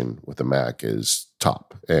integration with the Mac is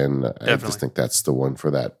top. And I just think that's the one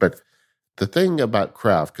for that. But the thing about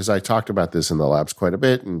Craft, because I talked about this in the labs quite a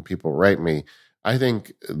bit and people write me, I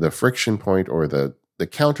think the friction point or the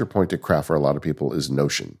counterpoint to Craft for a lot of people is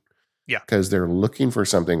Notion. Yeah. Because they're looking for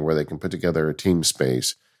something where they can put together a team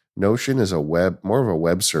space. Notion is more of a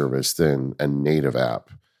web service than a native app.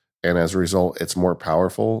 And as a result, it's more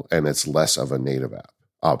powerful and it's less of a native app,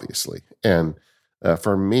 obviously. And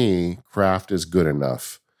for me, Craft is good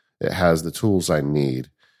enough. It has the tools I need.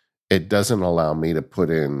 It doesn't allow me to put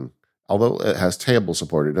in, although it has table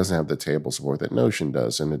support, it doesn't have the table support that Notion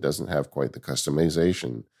does, and it doesn't have quite the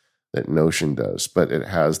customization that Notion does, but it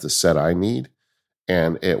has the set I need,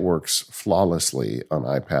 and it works flawlessly on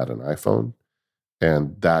iPad and iPhone.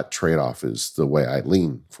 And that trade-off is the way I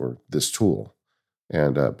lean for this tool.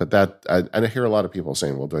 And but that I hear a lot of people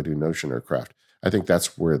saying, well, do I do Notion or Craft? I think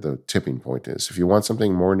that's where the tipping point is. If you want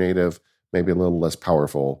something more native, maybe a little less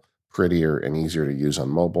powerful, prettier and easier to use on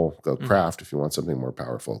mobile, go Craft. If you want something more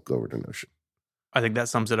powerful, go over to Notion. I think that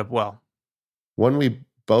sums it up well. One we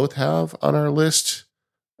both have on our list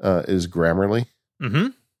is Grammarly.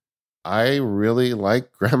 I really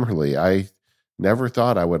like Grammarly. I never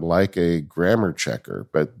thought I would like a grammar checker,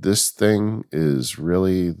 but this thing is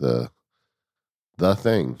really the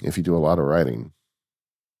thing if you do a lot of writing.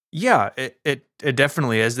 Yeah, it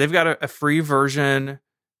definitely is. They've got a free version.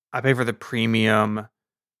 I pay for the premium.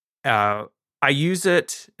 I use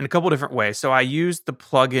it in a couple different ways. So I use the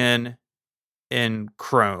plugin in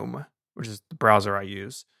Chrome, which is the browser I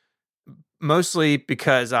use, mostly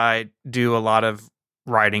because I do a lot of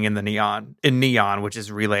writing in Neon, which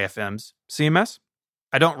is Relay FM's CMS.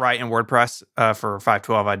 I don't write in WordPress for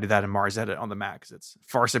 512. I do that in Mars Edit on the Mac because it's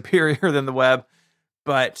far superior than the web.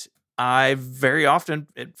 But I very often,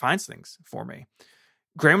 it finds things for me.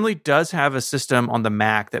 Grammarly does have a system on the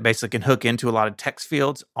Mac that basically can hook into a lot of text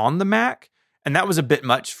fields on the Mac. And that was a bit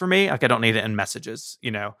much for me. Like I don't need it in messages,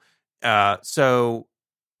 So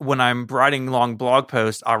when I'm writing long blog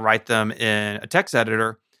posts, I'll write them in a text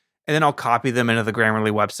editor and then I'll copy them into the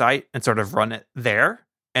Grammarly website and sort of run it there.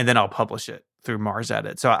 And then I'll publish it through Mars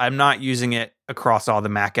Edit. So I'm not using it across all the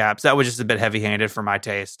Mac apps. That was just a bit heavy-handed for my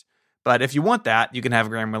taste. But if you want that, you can have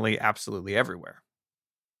Grammarly absolutely everywhere.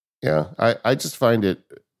 Yeah, I just find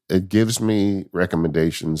it gives me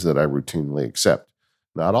recommendations that I routinely accept.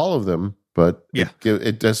 Not all of them, but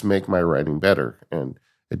it does make my writing better, and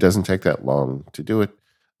it doesn't take that long to do it.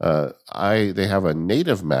 They have a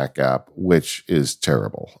native Mac app, which is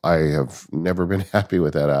terrible. I have never been happy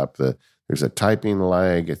with that app. There's a typing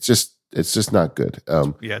lag. It's just not good.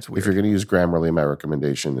 It's weird. If you're going to use Grammarly, my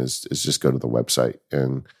recommendation is just go to the website.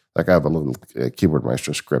 And like I have a little Keyboard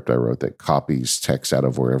Maestro script I wrote that copies text out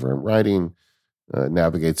of wherever I'm writing,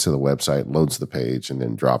 navigates to the website, loads the page, and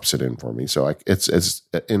then drops it in for me. So it's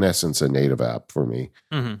in essence a native app for me.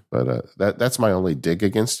 But that's my only dig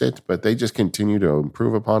against it. But they just continue to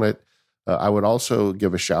improve upon it. I would also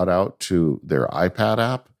give a shout out to their iPad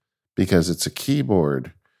app because it's a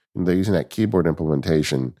keyboard. And they're using that keyboard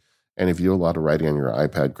implementation. And if you do a lot of writing on your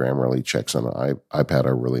iPad, Grammarly checks on an iPad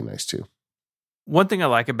are really nice too. One thing I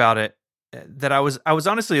like about it that I was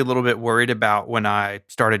honestly a little bit worried about when I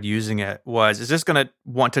started using it was, is this going to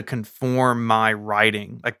want to conform my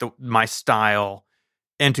writing, like my style,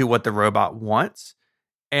 into what the robot wants?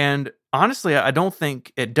 And Honestly, I don't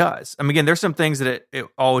think it does. I mean, again, there's some things that it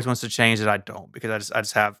always wants to change that I don't, because I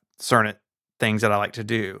just have certain things that I like to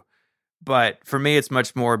do. But for me, it's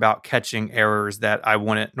much more about catching errors that I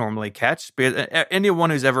wouldn't normally catch. Because anyone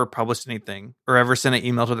who's ever published anything or ever sent an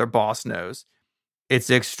email to their boss knows it's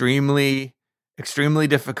extremely, extremely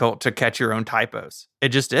difficult to catch your own typos. It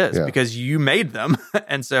just is, because you made them.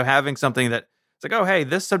 And so having something that it's like, oh, hey,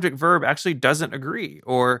 this subject verb actually doesn't agree,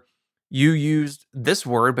 or you used this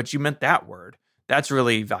word, but you meant that word. That's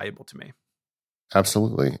really valuable to me.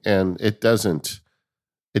 Absolutely. And it doesn't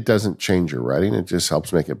change your writing. It just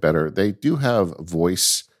helps make it better. They do have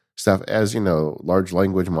voice stuff. As you know, large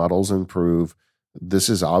language models improve. This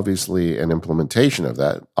is obviously an implementation of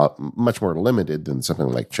that, much more limited than something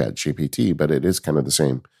like ChatGPT, but it is kind of the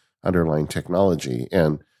same underlying technology.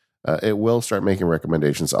 And it will start making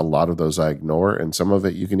recommendations. A lot of those I ignore, and some of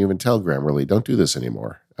it you can even tell Grammarly, don't do this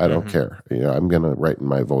anymore. I don't care. I'm going to write in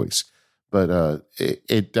my voice. But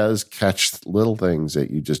it does catch little things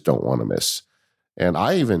that you just don't want to miss. And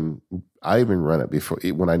I even run it before,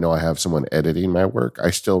 when I know I have someone editing my work,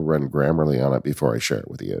 I still run Grammarly on it before I share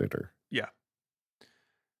it with the editor. Yeah.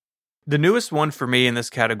 The newest one for me in this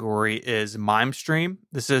category is MimeStream.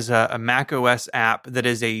 This is a Mac OS app that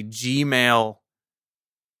is a Gmail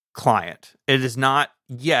client. It is not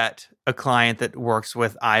yet a client that works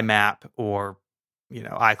with IMAP or,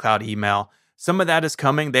 iCloud email. Some of that is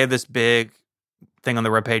coming. They have this big thing on the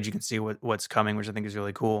webpage. You can see what's coming, which I think is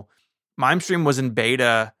really cool. MimeStream was in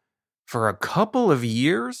beta for a couple of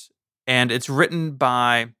years, and it's written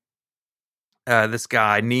by this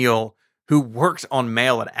guy, Neil, who worked on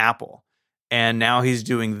mail at Apple, and now he's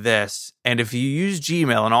doing this. And if you use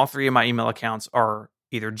Gmail, and all three of my email accounts are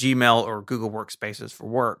either Gmail or Google Workspaces for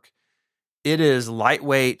work, it is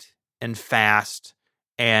lightweight and fast,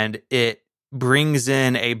 and it brings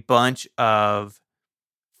in a bunch of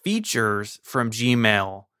features from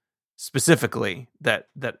Gmail specifically that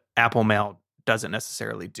Apple Mail doesn't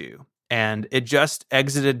necessarily do. And it just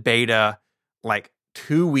exited beta like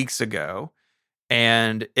 2 weeks ago,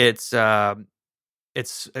 and it's going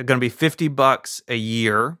to be $50 a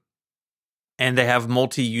year, and they have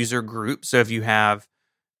multi-user groups. So if you have,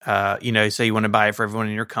 say you want to buy it for everyone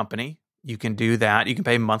in your company, you can do that. You can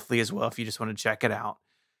pay monthly as well if you just want to check it out.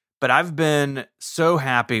 But I've been so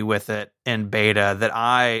happy with it in beta that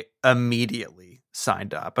I immediately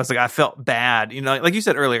signed up. I was like, I felt bad. Like you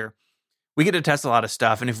said earlier, we get to test a lot of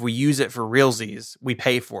stuff, and if we use it for realsies, we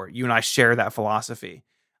pay for it. You and I share that philosophy.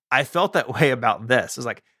 I felt that way about this. I was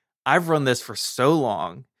like, I've run this for so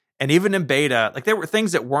long, and even in beta, like there were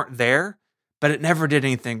things that weren't there, but it never did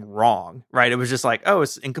anything wrong, right? It was just like, oh,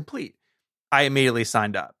 it's incomplete. I immediately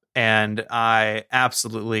signed up, and I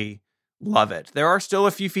absolutely love it. There are still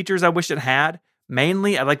a few features I wish it had.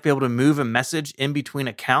 Mainly, I'd like to be able to move a message in between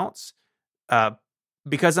accounts,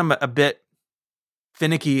 because I'm a bit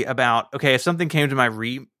finicky about, okay, if something came to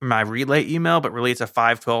my relay email, but really it's a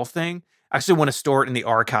 512 thing, I actually want to store it in the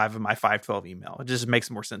archive of my 512 email. It just makes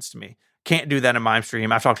more sense to me. Can't do that in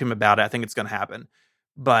MimeStream. I've talked to him about it. I think it's going to happen.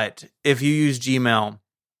 But if you use Gmail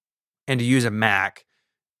and you use a Mac,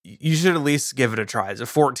 you should at least give it a try. It's a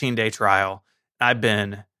 14-day trial. I've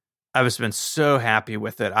been so happy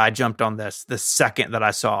with it. I jumped on this the second that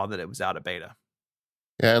I saw that it was out of beta.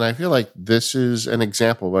 Yeah, and I feel like this is an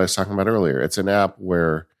example of what I was talking about earlier. It's an app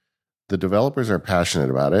where the developers are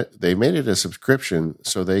passionate about it. They made it a subscription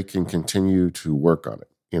so they can continue to work on it.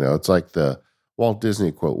 It's like the Walt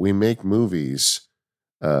Disney quote, we make movies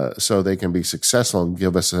so they can be successful and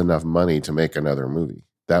give us enough money to make another movie.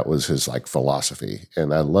 That was his philosophy.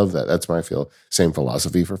 And I love that. That's my same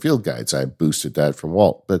philosophy for field guides. I boosted that from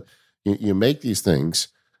Walt. But you make these things,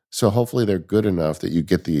 so hopefully they're good enough that you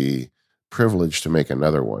get the privilege to make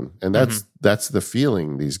another one. And that's the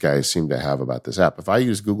feeling these guys seem to have about this app. If I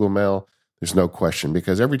use Google Mail, there's no question,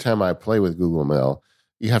 because every time I play with Google Mail,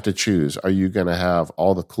 you have to choose, are you going to have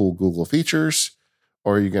all the cool Google features,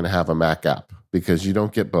 or are you going to have a Mac app? Because you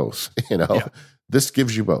don't get both. Yeah. This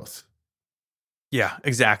gives you both. Yeah,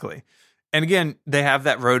 exactly. And again, they have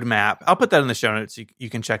that roadmap. I'll put that in the show notes. You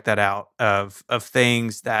can check that out of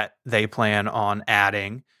things that they plan on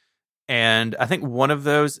adding. And I think one of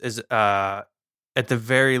those is, at the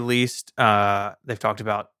very least, they've talked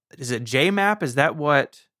about, is it JMap? Is that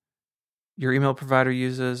what your email provider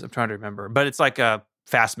uses? I'm trying to remember. But it's like a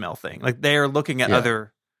fast mail thing. Like they are looking at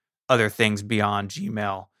other things beyond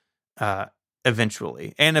Gmail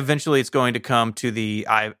eventually. And eventually it's going to come to the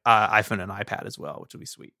iPhone and iPad as well, which will be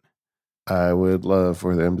sweet. I would love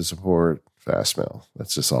for them to support Fastmail.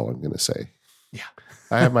 That's just all I'm going to say. Yeah.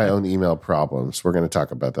 I have my own email problems. We're going to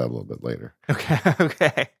talk about that a little bit later.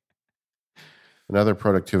 Okay. Another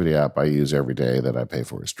productivity app I use every day that I pay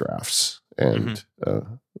for is Drafts, and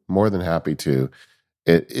more than happy to.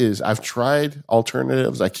 I've tried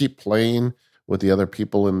alternatives. I keep playing with the other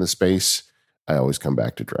people in the space. I always come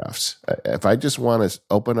back to Drafts. If I just want to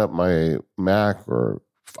open up my Mac or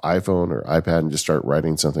iPhone or iPad and just start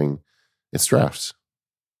writing something, it's Drafts.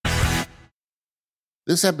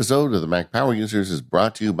 This episode of the Mac Power Users is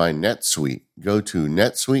brought to you by NetSuite. Go to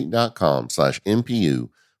netsuite.com/MPU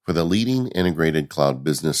for the leading integrated cloud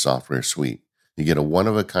business software suite. You get a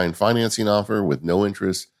one-of-a-kind financing offer with no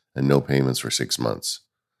interest and no payments for 6 months.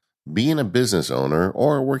 Being a business owner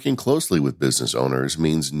or working closely with business owners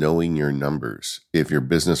means knowing your numbers. If your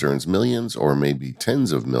business earns millions or maybe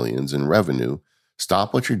tens of millions in revenue,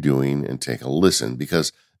 stop what you're doing and take a listen,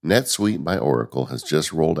 because NetSuite by Oracle has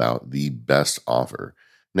just rolled out the best offer.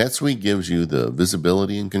 NetSuite gives you the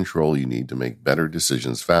visibility and control you need to make better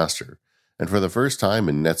decisions faster. And for the first time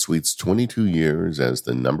in NetSuite's 22 years as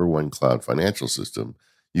the #1 cloud financial system,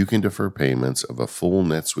 you can defer payments of a full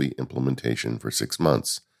NetSuite implementation for 6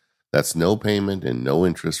 months. That's no payment and no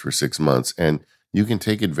interest for 6 months, and you can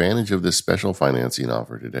take advantage of this special financing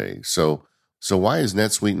offer today. So why is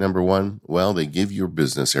NetSuite #1? Well, they give your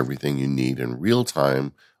business everything you need in real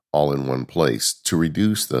time, all in one place, to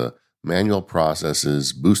reduce the manual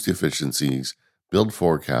processes, boost efficiencies, build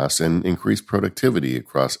forecasts, and increase productivity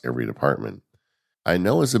across every department. I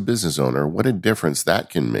know as a business owner what a difference that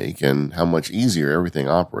can make and how much easier everything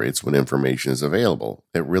operates when information is available.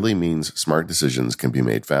 It really means smart decisions can be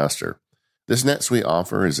made faster. This NetSuite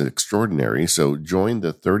offer is extraordinary, so join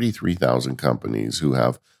the 33,000 companies who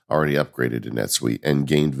have already upgraded to NetSuite and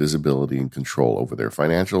gained visibility and control over their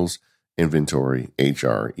financials, inventory,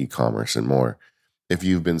 HR, e-commerce, and more. If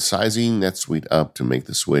you've been sizing NetSuite up to make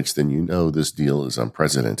the switch, then you know this deal is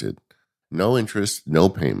unprecedented. No interest, no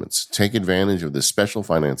payments. Take advantage of this special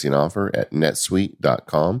financing offer at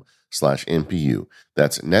netsuite.com/MPU.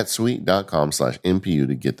 That's netsuite.com/MPU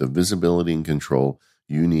to get the visibility and control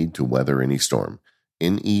you need to weather any storm.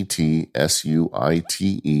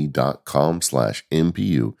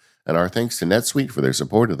 netsuite.com/MPU. And our thanks to NetSuite for their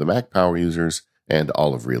support of the Mac Power Users and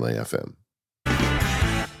all of Relay FM.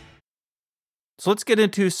 So let's get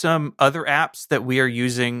into some other apps that we are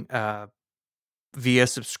using via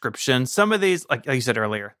subscription. Some of these, like you said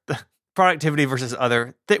earlier, the productivity versus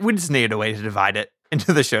other, we just needed a way to divide it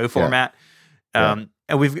into the show format. And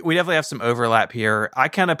we definitely have some overlap here. I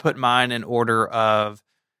kind of put mine in order of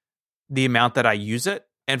the amount that I use it.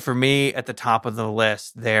 And for me, at the top of the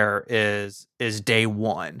list, there is Day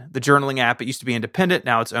One, the journaling app. It used to be independent.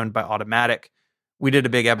 Now it's owned by Automatic. We did a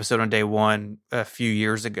big episode on Day One a few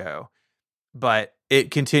years ago, but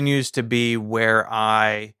it continues to be where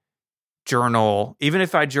I journal. Even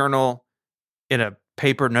if I journal in a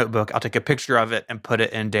paper notebook, I'll take a picture of it and put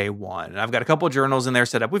it in Day One. And I've got a couple of journals in there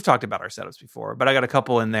set up. We've talked about our setups before, but I got a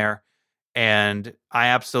couple in there, and I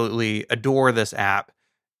absolutely adore this app.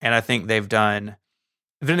 And I think they've done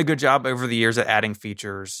a good job over the years at adding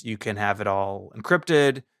features. You can have it all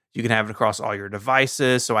encrypted. You can have it across all your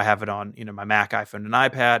devices. So I have it on, my Mac, iPhone, and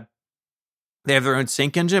iPad. They have their own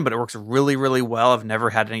sync engine, but it works really, really well. I've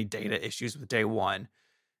never had any data issues with Day One.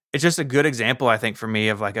 It's just a good example, I think, for me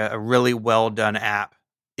of like a really well done app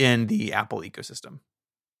in the Apple ecosystem.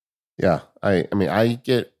 Yeah. I mean, I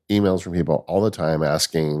get emails from people all the time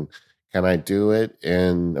asking, can I do it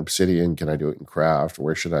in Obsidian? Can I do it in Craft?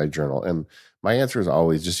 Where should I journal? And my answer is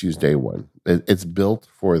always just use Day One. It's built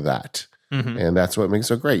for that. Mm-hmm. And that's what makes it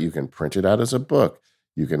so great. You can print it out as a book.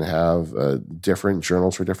 You can have different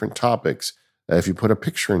journals for different topics. If you put a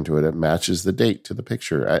picture into it, it matches the date to the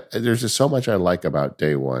picture. There's just so much I like about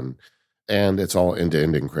Day One, and it's all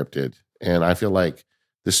end-to-end encrypted. And I feel like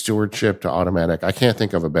the stewardship to Automatic, I can't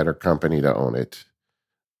think of a better company to own it.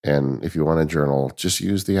 And if you want to journal, just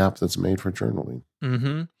use the app that's made for journaling.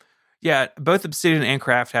 Mm-hmm. Yeah, both Obsidian and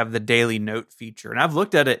Craft have the daily note feature. And I've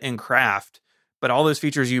looked at it in Craft, but all those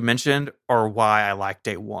features you mentioned are why I like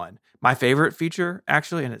Day One. My favorite feature,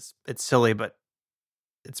 actually, and it's silly, but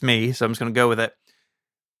it's me, so I'm just going to go with it.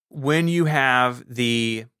 When you have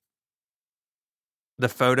the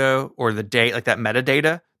photo or the date, like that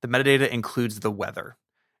metadata, the metadata includes the weather.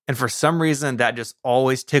 And for some reason, that just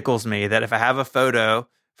always tickles me that if I have a photo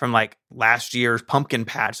from like last year's pumpkin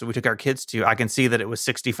patch that we took our kids to, I can see that it was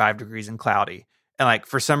 65 degrees and cloudy. And like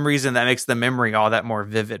for some reason, that makes the memory all that more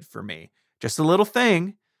vivid for me. Just a little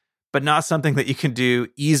thing, but not something that you can do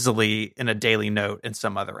easily in a daily note in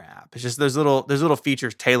some other app. It's just those little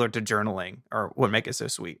features tailored to journaling are what make it so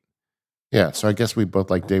sweet. Yeah, so I guess we both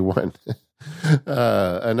like Day One.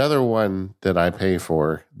 Another one that I pay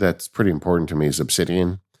for that's pretty important to me is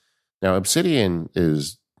Obsidian. Now, Obsidian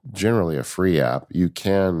is generally a free app. You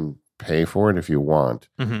can pay for it if you want.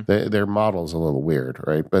 Their model's a little weird,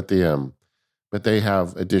 right? But they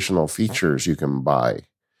have additional features you can buy,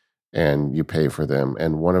 and you pay for them.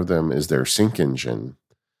 And one of them is their sync engine,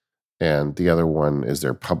 and the other one is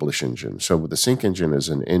their publish engine. So the sync engine is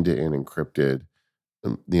an end-to-end encrypted,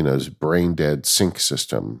 brain dead sync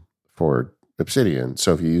system for Obsidian.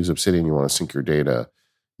 So if you use Obsidian, you want to sync your data,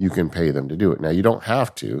 you can pay them to do it. Now, you don't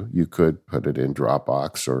have to. You could put it in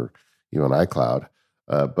Dropbox or even iCloud.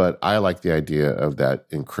 But I like the idea of that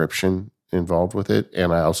encryption involved with it.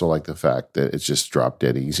 And I also like the fact that it's just drop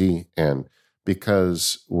dead easy. And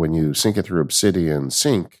because when you sync it through Obsidian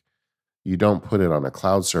Sync, you don't put it on a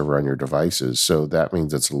cloud server on your devices. So that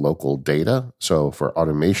means it's local data. So for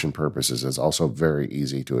automation purposes, it's also very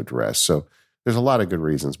easy to address. So there's a lot of good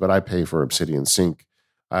reasons, but I pay for Obsidian Sync.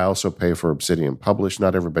 I also pay for Obsidian Publish.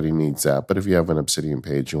 Not everybody needs that, but if you have an Obsidian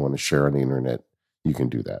page you want to share on the internet, you can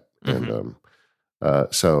do that. And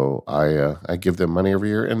so I give them money every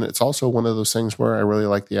year. And it's also one of those things where I really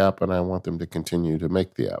like the app and I want them to continue to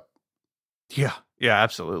make the app. Yeah,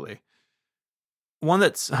 absolutely. One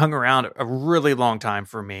that's hung around a really long time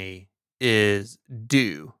for me is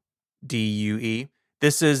Due, D-U-E.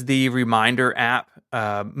 This is the reminder app,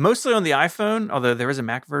 mostly on the iPhone, although there is a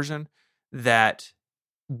Mac version, that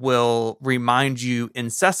will remind you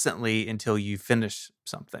incessantly until you finish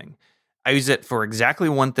something. I use it for exactly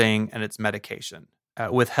one thing, and it's medication.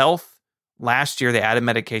 With health, last year they added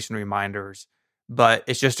medication reminders, but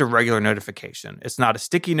it's just a regular notification. It's not a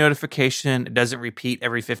sticky notification. It doesn't repeat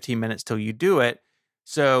every 15 minutes till you do it.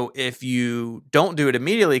 So if you don't do it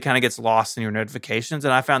immediately, it kind of gets lost in your notifications.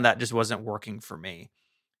 And I found that just wasn't working for me.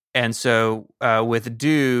 And so with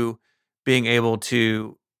Due being able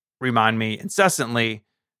to remind me incessantly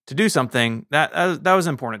to do something, that was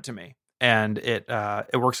important to me. And it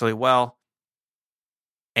works really well.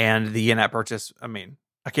 And the in-app purchase, I mean,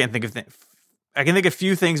 I can think of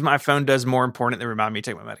few things my phone does more important than remind me to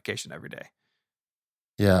take my medication every day.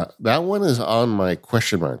 Yeah, that one is on my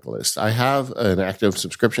question mark list. I have an active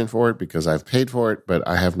subscription for it because I've paid for it, but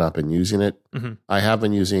I have not been using it. I have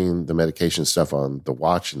been using the medication stuff on the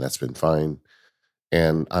watch, and that's been fine.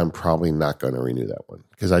 And I'm probably not going to renew that one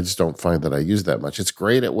because I just don't find that I use that much. It's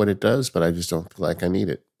great at what it does, but I just don't feel like I need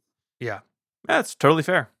it. Yeah, that's totally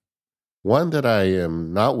fair. One that I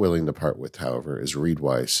am not willing to part with, however, is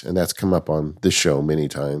Readwise. And that's come up on this show many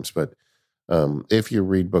times, but if you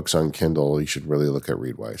read books on Kindle, you should really look at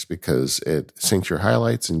Readwise because it syncs your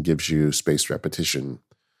highlights and gives you spaced repetition.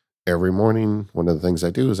 Every morning, one of the things I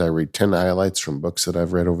do is I read 10 highlights from books that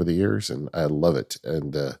I've read over the years, and I love it.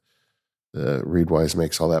 And Readwise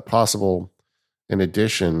makes all that possible. In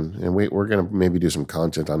addition, and we're going to maybe do some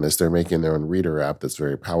content on this, they're making their own reader app that's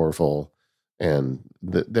very powerful. And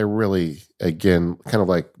they're really, again, kind of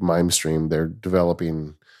like MimeStream, they're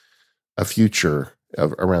developing a future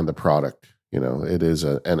around the product. It is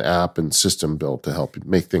an app and system built to help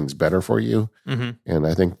make things better for you. And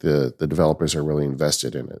I think the developers are really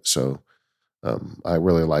invested in it. So I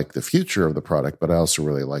really like the future of the product, but I also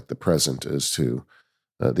really like the present as to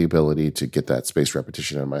the ability to get that spaced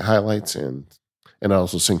repetition on my highlights. And it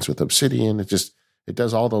also syncs with Obsidian. It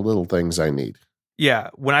does all the little things I need. Yeah.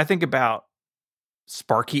 When I think about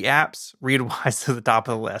Sparky apps, Readwise to the top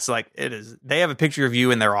of the list. Like it is, they have a picture of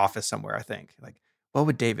you in their office somewhere, I think. Like, what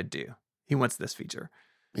would David do? He wants this feature.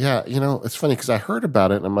 Yeah, it's funny because I heard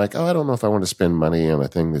about it and I'm like, I don't know if I want to spend money on a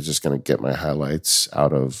thing that's just going to get my highlights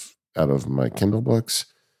out of my Kindle books.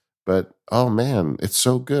 But oh man, it's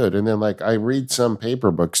so good. And then like I read some paper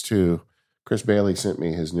books too. Chris Bailey sent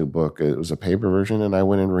me his new book. It was a paper version, and I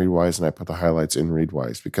went in Readwise and I put the highlights in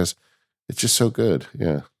Readwise because it's just so good.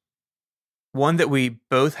 Yeah. One that we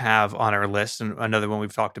both have on our list, and another one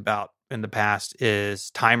we've talked about in the past,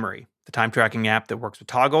 is Timery, the time tracking app that works with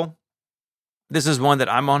Toggl. This is one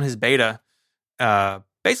that I'm on his beta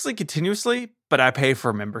basically continuously, but I pay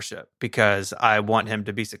for a membership because I want him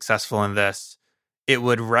to be successful in this. It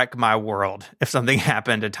would wreck my world if something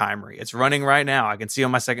happened to Timery. It's running right now. I can see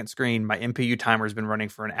on my second screen, my MPU timer has been running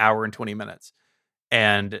for an hour and 20 minutes.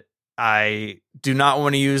 And I do not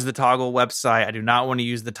want to use the Toggl website. I do not want to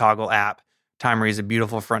use the Toggl app. Timery is a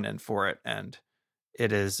beautiful front end for it. And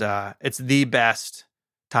it is it's the best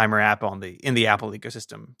timer app in the Apple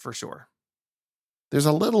ecosystem for sure. There's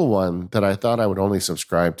a little one that I thought I would only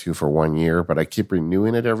subscribe to for 1 year, but I keep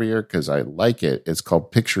renewing it every year because I like it. It's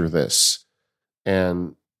called Picture This.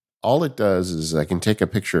 And all it does is I can take a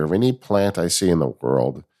picture of any plant I see in the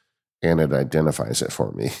world and it identifies it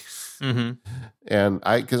for me. Mm-hmm. And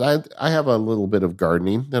because I have a little bit of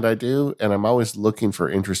gardening that I do, and I'm always looking for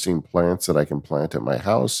interesting plants that I can plant at my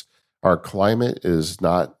house. Our climate is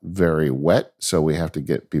not very wet, so we have to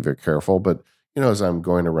be very careful. But as I'm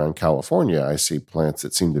going around California, I see plants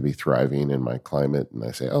that seem to be thriving in my climate, and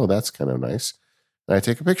I say, "Oh, that's kind of nice." And I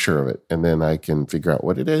take a picture of it, and then I can figure out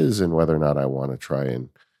what it is and whether or not I want to try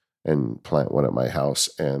and plant one at my house.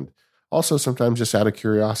 And also sometimes just out of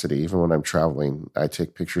curiosity, even when I'm traveling, I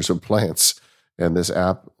take pictures of plants. And this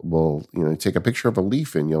app will, take a picture of a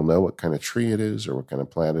leaf and you'll know what kind of tree it is or what kind of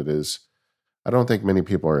plant it is. I don't think many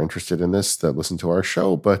people are interested in this that listen to our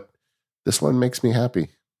show, but this one makes me happy.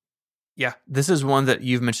 Yeah, this is one that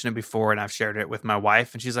you've mentioned it before, and I've shared it with my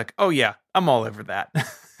wife, and she's like, "Oh yeah, I'm all over that."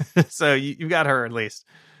 So you got her at least.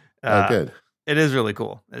 Good. It is really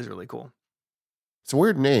cool. It is really cool. It's a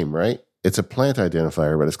weird name, right? It's a plant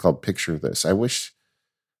identifier, but it's called Picture This. I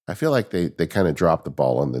feel like they kind of dropped the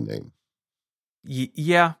ball on the name.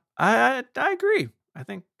 Yeah, I agree. I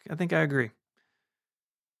think I agree.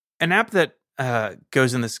 An app that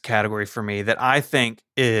goes in this category for me that I think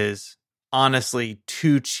is honestly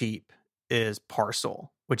too cheap is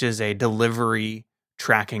Parcel, which is a delivery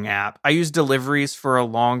tracking app. I used deliveries for a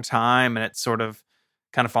long time, and it's sort of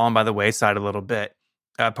kind of fallen by the wayside a little bit.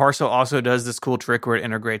 Parcel also does this cool trick where it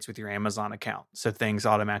integrates with your Amazon account, so things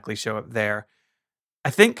automatically show up there.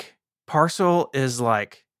 I think Parcel is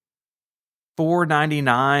like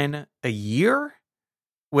 $4.99 a year,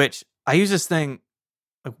 which I use this thing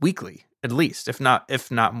like weekly at least, if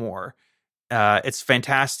not more. It's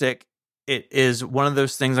fantastic. It is one of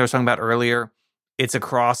those things I was talking about earlier. It's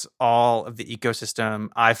across all of the ecosystem: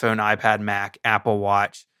 iPhone, iPad, Mac, Apple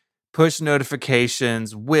Watch, push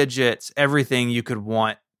notifications, widgets, everything you could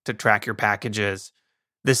want to track your packages.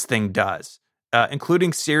 This thing does,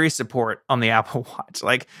 including Siri support on the Apple Watch.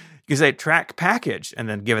 Like, you say track package and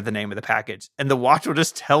then give it the name of the package, and the watch will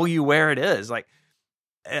just tell you where it is. Like,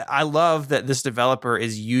 I love that this developer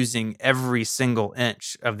is using every single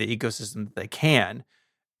inch of the ecosystem that they can.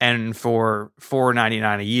 And for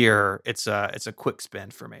 $4.99 a year, it's a quick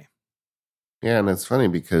spend for me. Yeah, and it's funny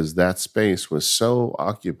because that space was so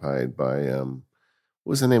occupied by what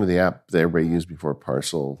was the name of the app that everybody used before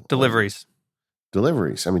Parcel? Deliveries.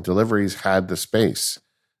 Deliveries. I mean, Deliveries had the space,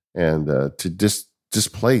 and to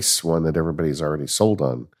displace one that everybody's already sold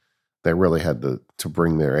on, they really had to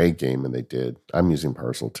bring their A game, and they did. I'm using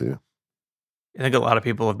Parcel too. I think a lot of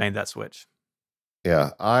people have made that switch.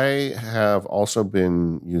 Yeah, I have also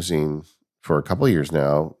been using for a couple of years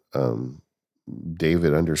now.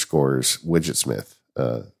 David underscores Widgetsmith.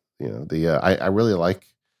 I really like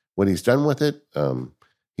what he's done with it.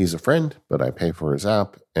 He's a friend, but I pay for his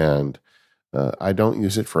app, and I don't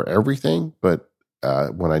use it for everything. But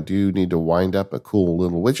when I do need to wind up a cool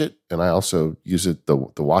little widget, and I also use it the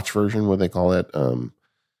watch version, what they call it,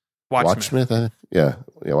 Watchsmith. Yeah,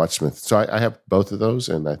 Watchsmith. So I have both of those,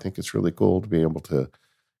 and I think it's really cool to be able to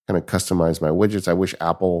kind of customize my widgets. I wish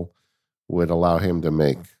Apple would allow him to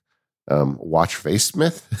make Watch Face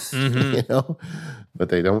Smith, but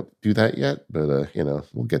they don't do that yet. But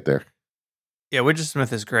we'll get there. Yeah,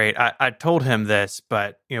 Widgetsmith is great. I told him this,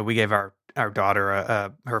 but we gave our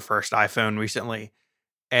daughter her first iPhone recently,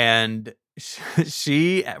 and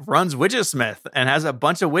she runs Widgetsmith and has a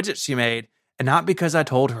bunch of widgets she made. And not because I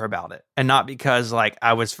told her about it, and not because like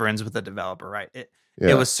I was friends with the developer, right?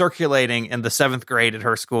 It was circulating in the 7th grade at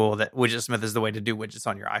her school that Widgetsmith is the way to do widgets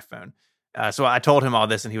on your iPhone. So I told him all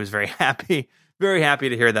this, and he was very happy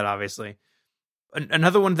to hear that. Obviously,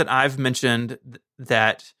 another one that I've mentioned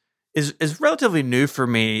that is relatively new for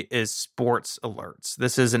me is Sports Alerts.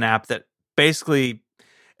 This is an app that basically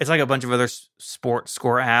it's like a bunch of other sports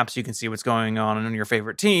score apps. You can see what's going on in your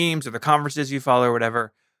favorite teams or the conferences you follow or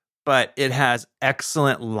whatever. But it has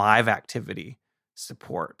excellent live activity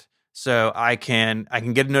support. So I can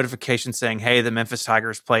get a notification saying, "Hey, the Memphis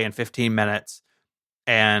Tigers play in 15 minutes."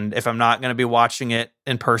 And if I'm not going to be watching it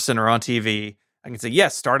in person or on TV, I can say,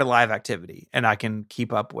 "Yes, start a live activity," and I can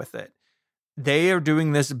keep up with it. They are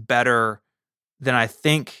doing this better than I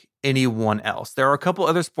think anyone else. There are a couple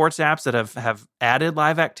other sports apps that have added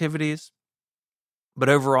live activities, but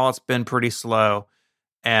overall it's been pretty slow.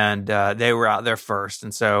 And they were out there first.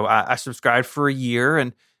 And so I subscribed for a year.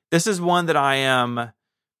 And this is one that I am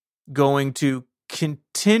going to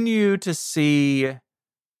continue to see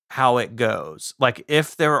how it goes. Like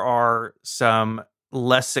if there are some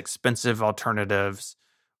less expensive alternatives,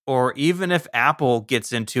 or even if Apple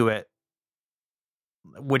gets into it,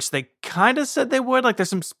 which they kind of said they would. Like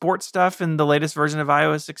there's some sports stuff in the latest version of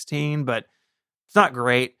iOS 16, but it's not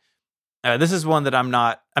great. This is one that I'm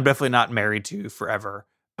definitely not married to forever.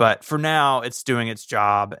 But for now, it's doing its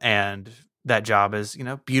job, and that job is,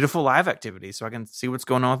 beautiful live activity, so I can see what's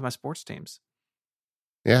going on with my sports teams.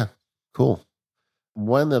 Yeah, cool.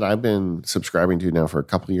 one that I've been subscribing to now for a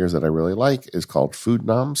couple of years that I really like is called Food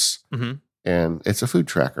Noms. Mm-hmm. And it's a food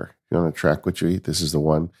tracker. If you want to track what you eat, this is the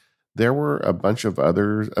one. There were a bunch of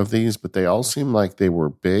others of these, but they all seemed like they were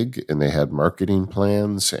big and they had marketing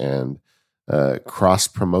plans and cross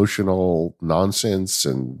promotional nonsense.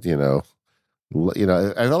 And,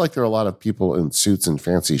 I felt like there were a lot of people in suits and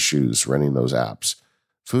fancy shoes running those apps.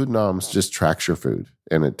 Food Noms just tracks your food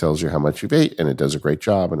and it tells you how much you've ate and it does a great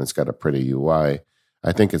job and it's got a pretty UI.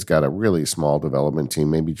 I think it's got a really small development team,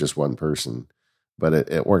 maybe just one person, but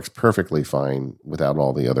it works perfectly fine without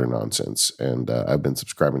all the other nonsense. And I've been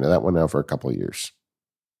subscribing to that one now for a couple of years.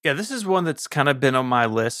 Yeah, this is one that's kind of been on my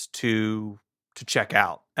list to check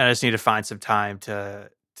out. And I just need to find some time to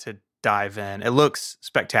dive in. It looks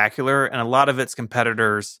spectacular, and a lot of its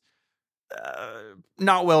competitors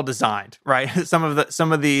not well designed, right? Some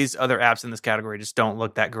of these other apps in this category just don't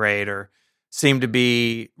look that great or seem to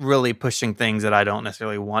be really pushing things that I don't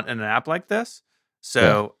necessarily want in an app like this.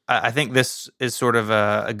 So yeah. I think this is sort of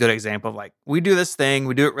a good example of like, we do this thing,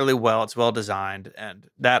 we do it really well, it's well designed, and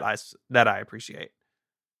that I appreciate.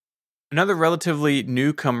 Another relatively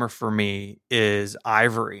newcomer for me is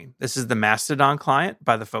Ivory. This is the Mastodon client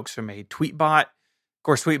by the folks who made Tweetbot. Of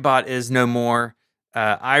course, Tweetbot is no more.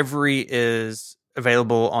 Ivory is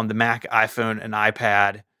available on the Mac, iPhone, and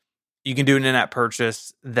iPad. You can do an in-app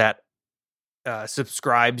purchase that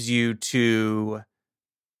subscribes you to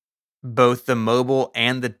both the mobile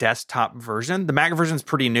and the desktop version. The Mac version is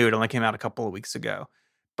pretty new; it only came out a couple of weeks ago,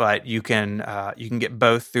 but you can get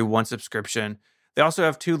both through one subscription. They also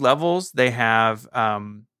have 2 levels. They have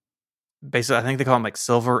basically, I think they call them like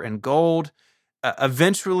silver and gold.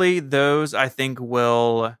 Eventually, those I think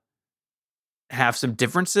will have some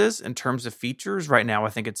differences in terms of features. Right now, I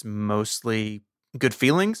think it's mostly good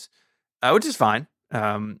feelings, which is fine.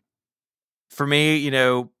 For me,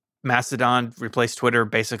 Mastodon replaced Twitter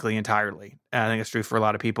basically entirely. And I think it's true for a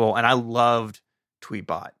lot of people. And I loved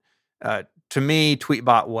Tweetbot. To me,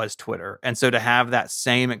 Tweetbot was Twitter. And so to have that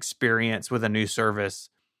same experience with a new service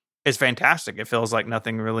is fantastic. It feels like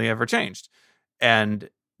nothing really ever changed. And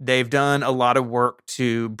they've done a lot of work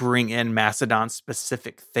to bring in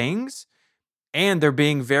Mastodon-specific things. And they're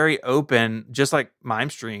being very open, just like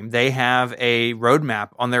MimeStream. They have a roadmap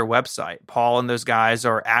on their website. Paul and those guys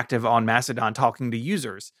are active on Mastodon talking to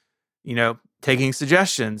users, taking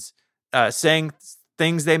suggestions, saying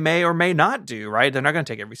things they may or may not do, right? They're not going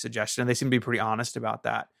to take every suggestion. They seem to be pretty honest about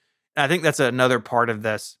that. And I think that's another part of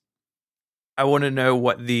this. I want to know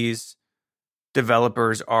what these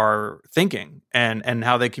developers are thinking and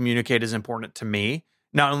how they communicate is important to me,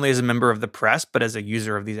 not only as a member of the press, but as a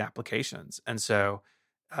user of these applications. And so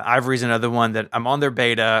Ivory's another one that I'm on their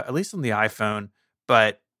beta, at least on the iPhone,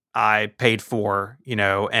 but I paid for,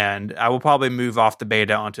 and I will probably move off the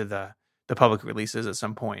beta onto the public releases at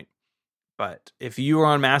some point. But if you are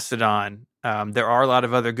on Mastodon, there are a lot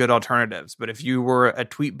of other good alternatives. But if you were a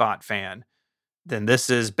Tweetbot fan, then this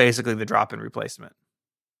is basically the drop-in replacement.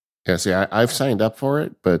 Yeah, see, I've signed up for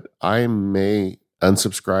it, but I may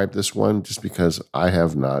unsubscribe this one just because I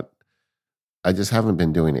just haven't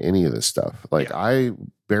been doing any of this stuff. Like I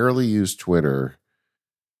barely use Twitter,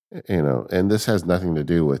 and this has nothing to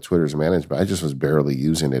do with Twitter's management. I just was barely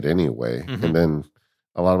using it anyway. Mm-hmm. And then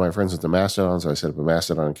a lot of my friends with the Mastodon, so I set up a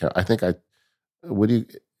Mastodon account. I think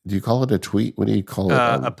do you call it a tweet? What do you call it?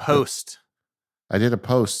 A post. I did a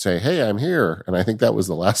post say, "Hey, I'm here," and I think that was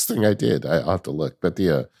the last thing I did. I'll have to look, but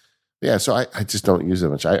so I just don't use it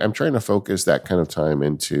much. I'm trying to focus that kind of time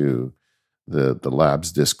into the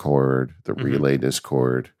Labs Discord, the Relay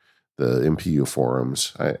Discord, the MPU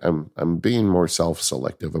forums. I'm being more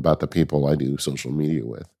self-selective about the people I do social media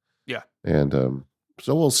with. Yeah, and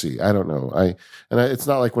so we'll see. I don't know. It's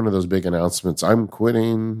not like one of those big announcements. I'm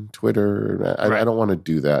quitting Twitter. I don't want to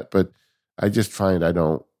do that, but I just find I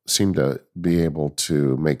don't seem to be able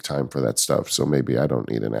to make time for that stuff. So maybe I don't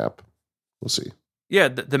need an app. We'll see. Yeah,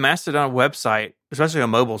 the Mastodon website, especially on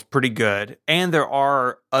mobile, is pretty good. And there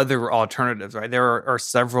are other alternatives, right? There are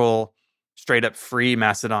several straight up free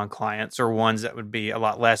Mastodon clients or ones that would be a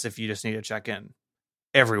lot less if you just need to check in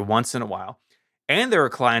every once in a while. And there are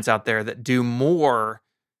clients out there that do more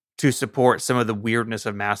to support some of the weirdness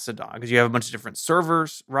of Mastodon because you have a bunch of different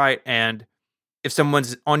servers, right? And if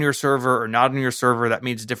someone's on your server or not on your server, that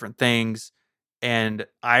means different things. And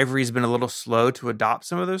Ivory's been a little slow to adopt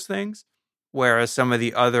some of those things, whereas some of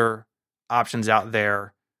the other options out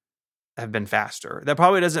there have been faster. That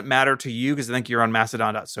probably doesn't matter to you because I think you're on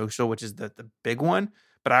Mastodon.social, which is the big one.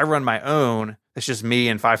 But I run my own. It's just me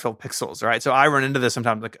and 5 filled pixels, right? So I run into this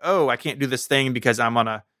sometimes like, oh, I can't do this thing because I'm on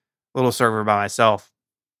a little server by myself.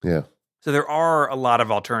 Yeah. So there are a lot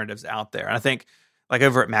of alternatives out there. And I think, Like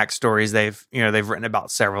over at Mac Stories, they've written about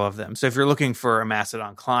several of them. So if you're looking for a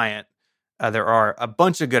Mastodon client, there are a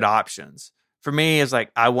bunch of good options. For me, it's like,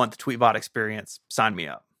 I want the Tweetbot experience. Sign me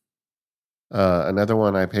up. Another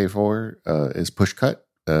one I pay for is Pushcut.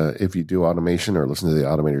 If you do automation or listen to the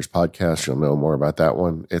Automators podcast, you'll know more about that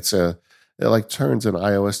one. It like turns an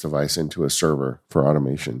iOS device into a server for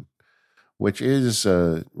automation, which is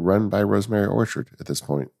run by Rosemary Orchard at this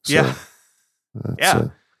point. So yeah.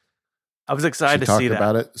 I was excited to see that. She talked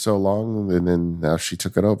about it so long, and then now she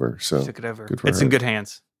took it over. So she took it over. It's in good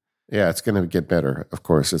hands. Yeah, it's going to get better. Of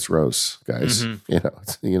course, it's Rose, guys. Mm-hmm.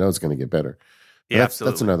 It's going to get better. Yeah,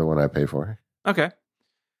 absolutely. That's another one I pay for. Okay.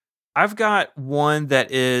 I've got one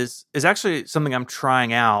that is actually something I'm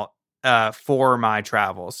trying out for my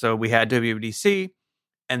travel. So we had WWDC,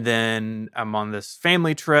 and then I'm on this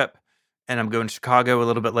family trip, and I'm going to Chicago a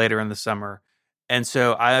little bit later in the summer. And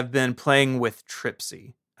so I've been playing with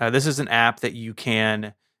Tripsy. This is an app that you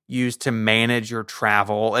can use to manage your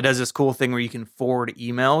travel. It does this cool thing where you can forward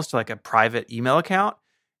emails to like a private email account,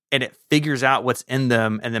 and it figures out what's in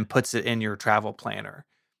them and then puts it in your travel planner.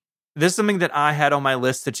 This is something that I had on my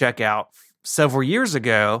list to check out several years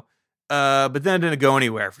ago, but then it didn't go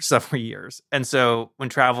anywhere for several years. And so when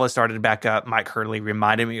travel has started back up, Mike Hurley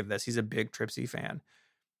reminded me of this. He's a big Tripsy fan.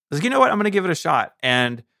 I was like, you know what? I'm going to give it a shot.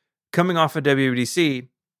 And coming off of WWDC,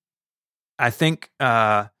 I think,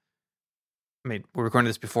 we're recording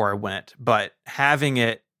this before I went, but having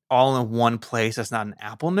it all in one place that's not an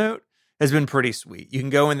Apple Note has been pretty sweet. You can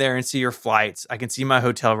go in there and see your flights. I can see my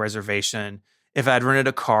hotel reservation. If I'd rented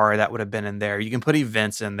a car, that would have been in there. You can put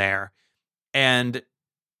events in there. And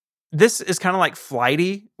this is kind of like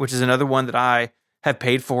Flighty, which is another one that I have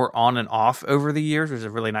paid for on and off over the years. There's a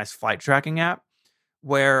really nice flight tracking app,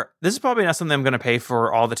 where this is probably not something I'm going to pay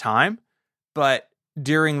for all the time, but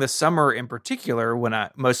during the summer in particular, when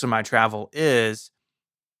most of my travel is,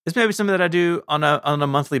 it's maybe something that I do on a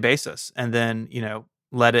monthly basis, and then,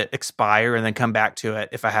 let it expire and then come back to it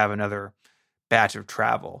if I have another batch of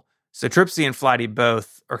travel. So Tripsy and Flighty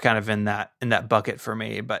both are kind of in that bucket for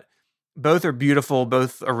me, but both are beautiful.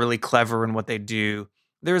 Both are really clever in what they do.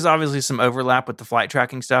 There's obviously some overlap with the flight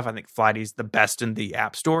tracking stuff. I think Flighty's the best in the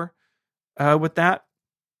App Store with that.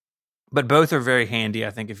 But both are very handy, I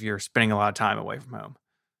think, if you're spending a lot of time away from home.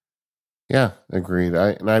 Yeah, agreed.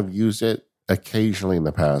 I've used it occasionally in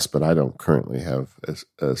the past, but I don't currently have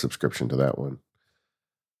a subscription to that one.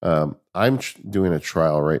 I'm doing a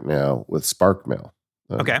trial right now with SparkMail.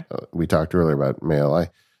 Okay. We talked earlier about mail.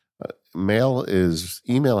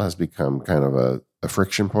 Email has become kind of a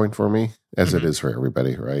friction point for me, as it is for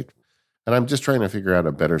everybody, right? And I'm just trying to figure out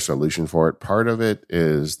a better solution for it. Part of it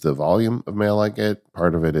is the volume of mail I get.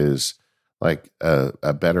 Part of it is like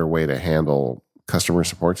a better way to handle customer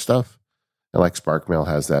support stuff. And like SparkMail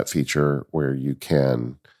has that feature where you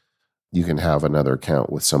can have another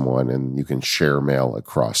account with someone and you can share mail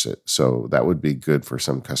across it. So that would be good for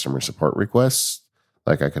some customer support requests.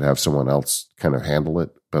 Like I could have someone else kind of handle it,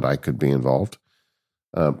 but I could be involved.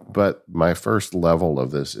 But my first level of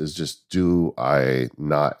this is just, do I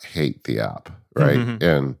not hate the app, right? Mm-hmm.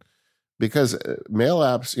 And because mail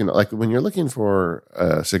apps, like when you're looking for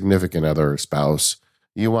a significant other, spouse,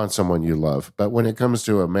 you want someone you love. But when it comes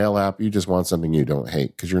to a mail app, you just want something you don't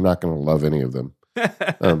hate because you're not going to love any of them.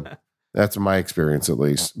 That's my experience, at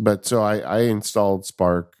least. But so I installed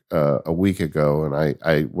Spark a week ago, and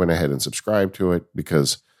I went ahead and subscribed to it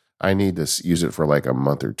because I need to use it for like a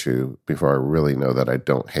month or two before I really know that I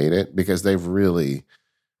don't hate it, because they've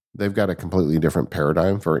got a completely different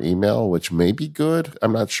paradigm for email, which may be good.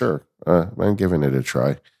 I'm not sure. I'm giving it a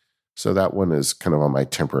try. So that one is kind of on my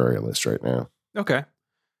temporary list right now. Okay.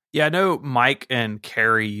 Yeah, I know Mike and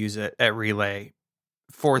Carrie use it at Relay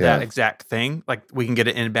for that exact thing. Like we can get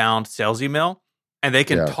an inbound sales email and they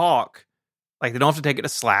can talk. Like they don't have to take it to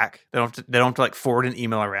Slack. They don't have to like forward an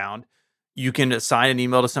email around. You can assign an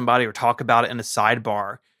email to somebody or talk about it in a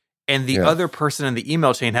sidebar. And the other person in the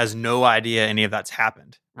email chain has no idea any of that's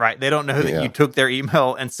happened, right? They don't know that you took their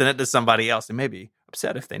email and sent it to somebody else. They may be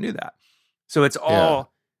upset if they knew that. So it's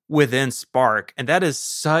all within Spark. And that is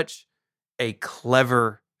such a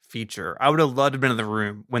clever feature. I would have loved to have been in the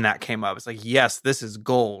room when that came up. It's like, yes, this is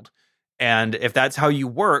gold. And if that's how you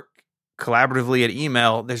work collaboratively at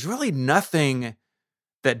email, there's really nothing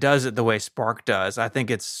that does it the way Spark does. I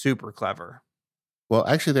think it's super clever. Well,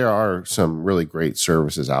 actually, there are some really great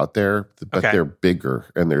services out there, but they're bigger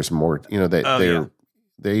and there's more.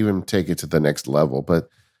 They even take it to the next level, but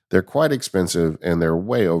they're quite expensive and they're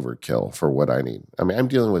way overkill for what I need. I mean, I'm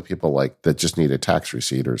dealing with people like that just need a tax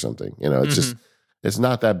receipt or something. It's just, it's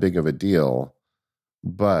not that big of a deal.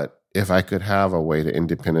 But if I could have a way to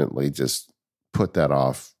independently just put that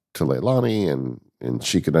off to Leilani and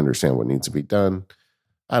she could understand what needs to be done.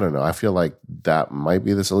 I don't know. I feel like that might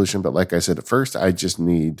be the solution. But like I said, at first, I just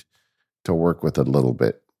need to work with it a little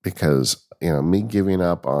bit because, me giving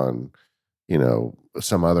up on,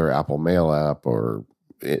 some other Apple Mail app or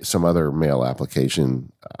some other mail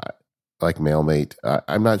application like MailMate,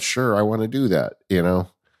 I'm not sure I want to do that,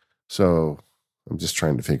 So I'm just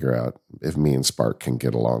trying to figure out if me and Spark can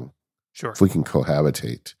get along. Sure. If we can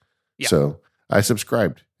cohabitate. Yeah. So I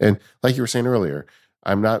subscribed. And like you were saying earlier,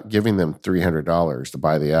 I'm not giving them $300 to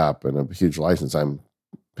buy the app and a huge license. I'm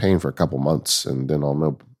paying for a couple months and then I'll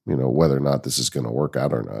know, whether or not this is going to work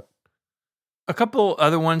out or not. A couple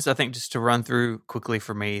other ones, I think, just to run through quickly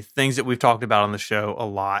for me, things that we've talked about on the show a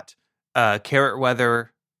lot. Carrot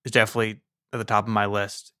Weather is definitely at the top of my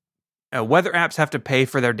list. Weather apps have to pay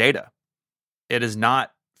for their data. It is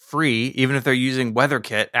not free, even if they're using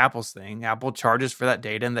WeatherKit, Apple's thing. Apple charges for that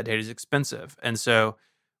data, and that data is expensive. And so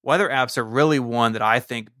weather apps are really one that I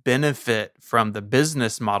think benefit from the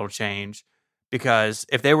business model change, because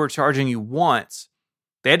if they were charging you once,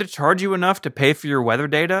 they had to charge you enough to pay for your weather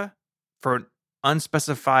data for an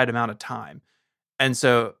unspecified amount of time. And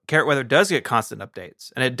so Carrot Weather does get constant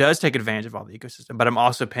updates, and it does take advantage of all the ecosystem, but I'm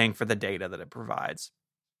also paying for the data that it provides.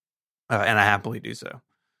 And I happily do so.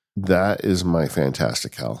 That is my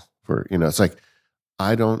fantastic hell for, it's like,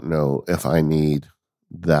 I don't know if I need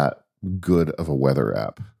that good of a weather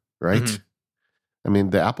app, right? Mm-hmm. I mean,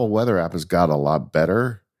 the Apple Weather app has got a lot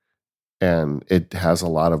better and it has a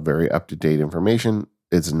lot of very up-to-date information.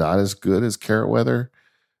 It's not as good as Carrot Weather,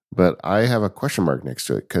 but I have a question mark next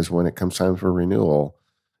to it because when it comes time for renewal,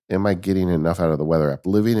 am I getting enough out of the weather app?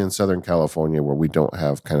 Living in Southern California where we don't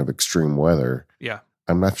have kind of extreme weather, yeah,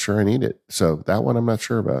 I'm not sure I need it. So that one I'm not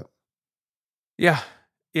sure about. Yeah,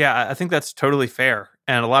 I think that's totally fair.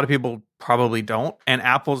 And a lot of people probably don't. And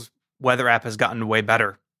Apple's weather app has gotten way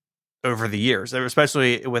better over the years,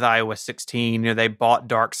 especially with iOS 16. They bought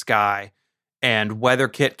Dark Sky, and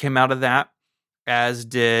WeatherKit came out of that, as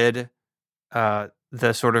did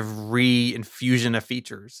the sort of re-infusion of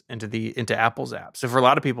features into Apple's app. So for a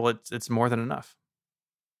lot of people, it's more than enough.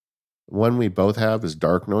 One we both have is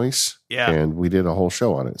Dark Noise. Yeah. And we did a whole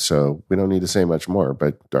show on it. So we don't need to say much more,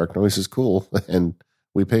 but Dark Noise is cool and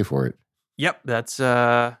we pay for it. Yep. That's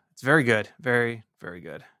it's very good. Very, very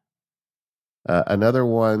good. Another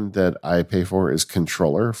one that I pay for is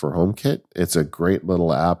Controller for HomeKit. It's a great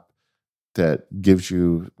little app that gives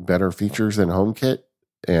you better features than HomeKit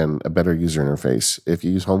and a better user interface. If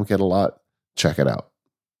you use HomeKit a lot, check it out.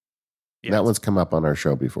 Yeah, that one's come up on our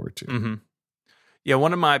show before too. Mm-hmm. Yeah,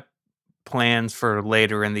 one of my plans for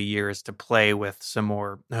later in the year is to play with some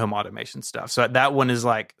more home automation stuff. So that one is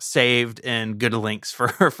like saved in good links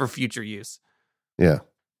for future use. Yeah,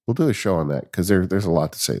 we'll do a show on that because there's a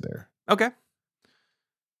lot to say there. Okay.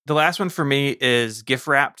 The last one for me is GIF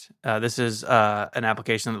Wrapped. This is an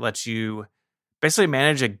application that lets you basically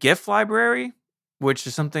manage a GIF library, which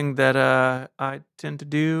is something that I tend to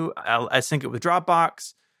do. I sync it with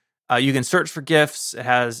Dropbox. You can search for GIFs. It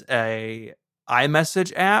has a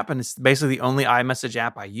iMessage app, and it's basically the only iMessage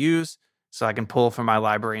app I use. So I can pull from my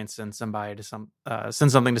library and send something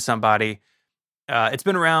to somebody. It's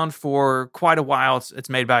been around for quite a while. It's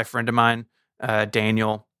made by a friend of mine,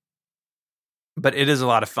 Daniel. But it is a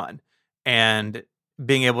lot of fun, and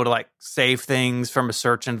being able to like save things from a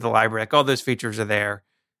search into the library, like all those features are there.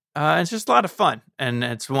 It's just a lot of fun, and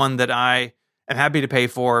it's one that I am happy to pay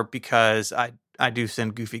for because I do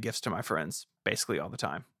send goofy gifts to my friends basically all the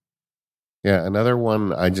time. Yeah, another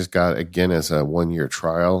one I just got again as a 1-year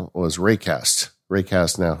trial was Raycast.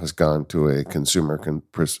 Raycast now has gone to a consumer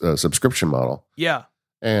subscription model. Yeah,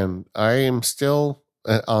 and I am still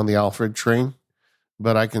on the Alfred train.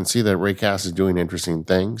 But I can see that Raycast is doing interesting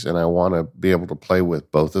things, and I want to be able to play with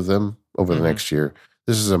both of them over the next year.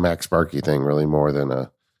 This is a Mac Sparky thing, really, more than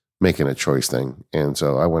a making a choice thing. And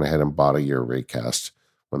so I went ahead and bought a year Raycast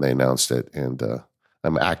when they announced it, and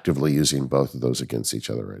I'm actively using both of those against each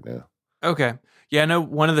other right now. Okay. Yeah, I know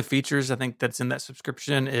one of the features I think that's in that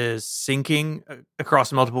subscription is syncing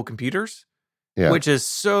across multiple computers, which is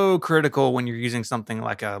so critical when you're using something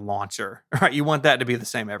like a launcher, right? You want that to be the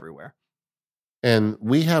same everywhere. And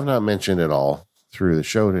we have not mentioned it all through the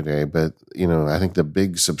show today, but, I think the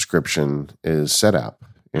big subscription is SetApp.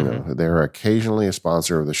 They're occasionally a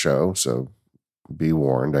sponsor of the show, so be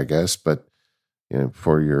warned, I guess. But,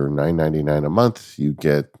 for your $9.99 a month, you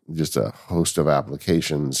get just a host of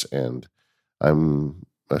applications, and I'm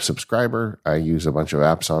a subscriber. I use a bunch of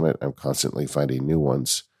apps on it. I'm constantly finding new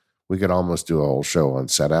ones. We could almost do a whole show on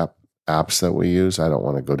SetApp apps that we use. I don't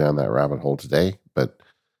want to go down that rabbit hole today, but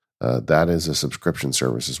that is a subscription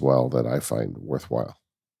service as well that I find worthwhile.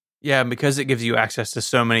 Yeah, and because it gives you access to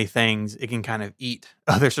so many things, it can kind of eat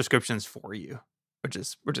other subscriptions for you, which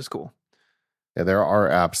is cool. Yeah, there are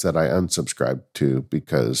apps that I unsubscribe to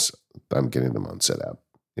because I'm getting them on Set App.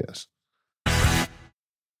 Yes.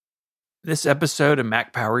 This episode of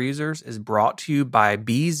Mac Power Users is brought to you by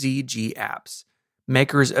BZG Apps,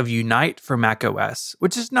 makers of Unite for macOS,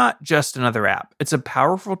 which is not just another app. It's a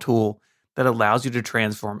powerful tool that allows you to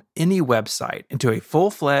transform any website into a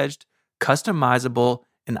full-fledged, customizable,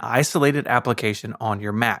 and isolated application on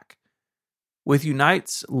your Mac. With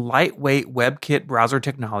Unite's lightweight WebKit browser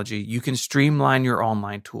technology, you can streamline your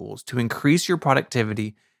online tools to increase your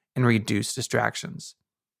productivity and reduce distractions.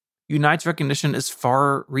 Unite's recognition is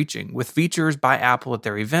far-reaching, with features by Apple at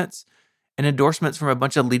their events and endorsements from a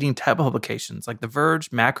bunch of leading tech publications like The Verge,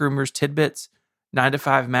 Mac Rumors, Tidbits,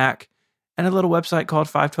 9to5Mac, and a little website called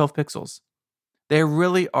 512 Pixels. They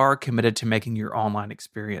really are committed to making your online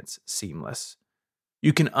experience seamless.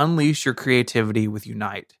 You can unleash your creativity with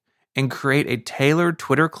Unite and create a tailored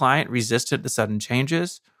Twitter client resistant to sudden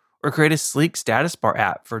changes, or create a sleek status bar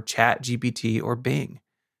app for ChatGPT or Bing.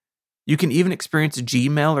 You can even experience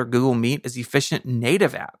Gmail or Google Meet as efficient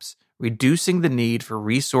native apps, reducing the need for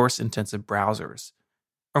resource-intensive browsers.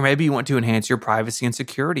 Or maybe you want to enhance your privacy and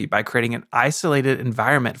security by creating an isolated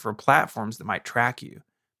environment for platforms that might track you.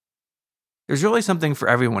 There's really something for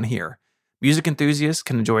everyone here. Music enthusiasts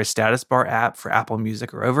can enjoy a status bar app for Apple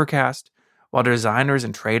Music or Overcast, while designers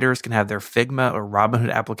and traders can have their Figma or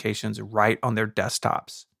Robinhood applications right on their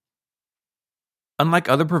desktops. Unlike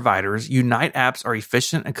other providers, Unite apps are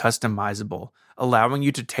efficient and customizable, allowing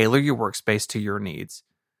you to tailor your workspace to your needs.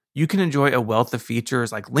 You can enjoy a wealth of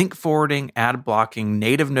features like link forwarding, ad blocking,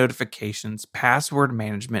 native notifications, password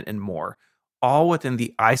management, and more, all within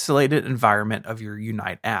the isolated environment of your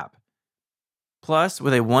Unite app. Plus,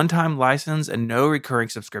 with a one-time license and no recurring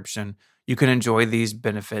subscription, you can enjoy these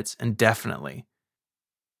benefits indefinitely.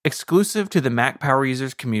 Exclusive to the Mac Power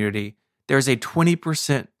Users community, there's a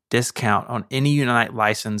 20% discount on any Unite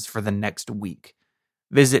license for the next week.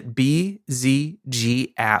 Visit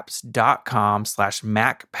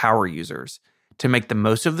bzgapps.com/MacPowerUsers to make the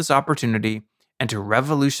most of this opportunity and to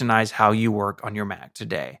revolutionize how you work on your Mac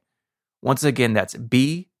today. Once again, that's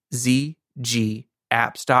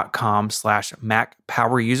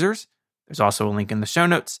bzgapps.com/MacPowerUsers. There's also a link in the show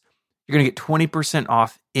notes. You're going to get 20%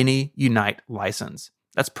 off any Unite license.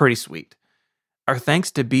 That's pretty sweet. Our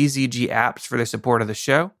thanks to BZG Apps for their support of the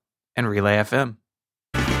show and Relay FM.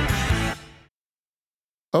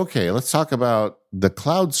 Okay, let's talk about the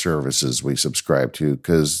cloud services we subscribe to,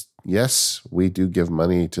 because yes, we do give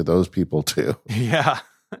money to those people too. Yeah.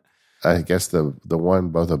 I guess the one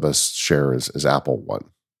both of us share is Apple One.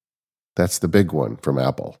 That's the big one from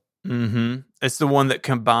Apple. Mm-hmm. It's the one that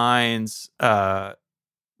combines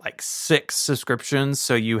like 6 subscriptions.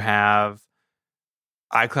 So you have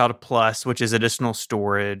iCloud Plus, which is additional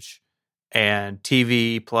storage, and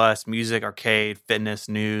TV Plus, music, arcade, fitness,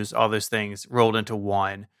 news, all those things rolled into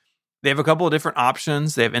one. They have a couple of different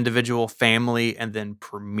options. They have individual, family, and then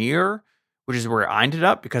Premier, which is where I ended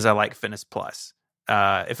up because I like Fitness Plus.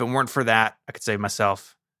 If it weren't for that, I could save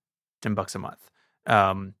myself $10 a month.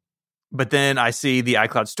 But then I see the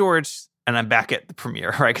iCloud storage, and I'm back at the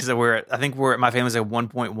Premier, right? Because I think my family's at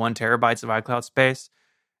 1.1 terabytes of iCloud space.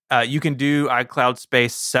 You can do iCloud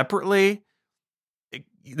space separately.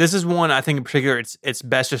 This is one I think in particular, it's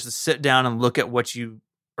best just to sit down and look at what you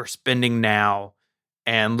are spending now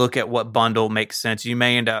and look at what bundle makes sense. You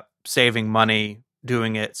may end up saving money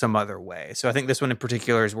doing it some other way. So I think this one in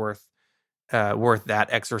particular is worth that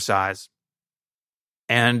exercise.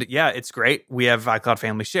 And yeah, it's great. We have iCloud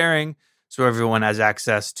family sharing, so everyone has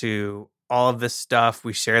access to all of this stuff.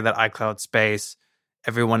 We share that iCloud space.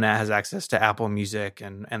 Everyone has access to Apple Music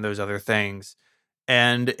and those other things.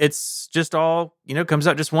 And it's just all, comes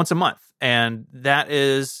out just once a month. And that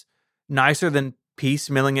is nicer than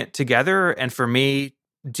piecemealing it together. And for me,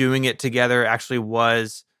 doing it together actually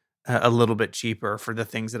was a little bit cheaper for the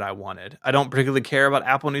things that I wanted. I don't particularly care about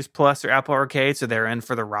Apple News Plus or Apple Arcade, so they're in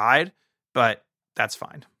for the ride, but that's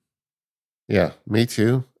fine. Yeah, me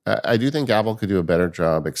too. I do think Apple could do a better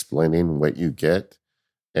job explaining what you get.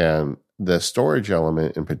 And the storage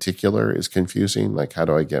element in particular is confusing. Like, how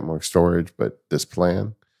do I get more storage, but this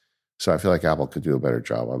plan? So I feel like Apple could do a better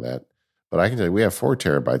job on that. But I can tell you, we have 4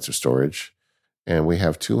 terabytes of storage, and we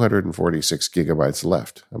have 246 gigabytes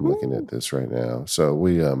left. I'm looking at this right now. So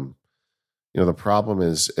we, the problem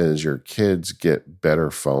is as your kids get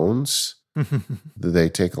better phones, they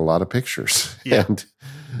take a lot of pictures. Yeah. And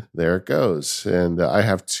there it goes. And I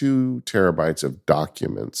have 2 terabytes of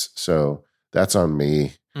documents. So that's on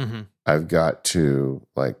me. Mm-hmm. I've got to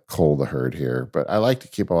like cull the herd here, but I like to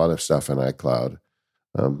keep a lot of stuff in iCloud.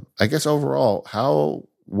 I guess overall,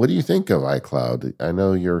 what do you think of iCloud? I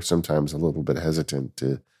know you're sometimes a little bit hesitant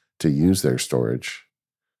to use their storage.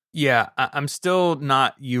 Yeah, I'm still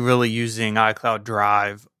not really using iCloud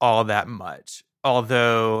Drive all that much,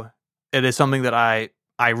 although it is something that I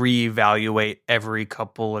reevaluate every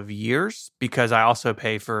couple of years because I also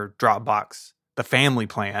pay for Dropbox, the family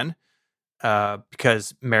plan,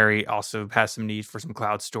 because Mary also has some need for some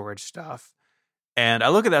cloud storage stuff. And I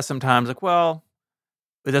look at that sometimes like, well,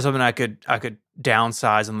 is that something I could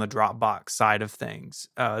downsize on the Dropbox side of things?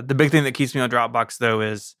 The big thing that keeps me on Dropbox though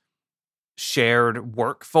is shared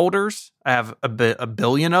work folders. I have a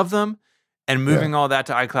billion of them, and Yeah. moving all that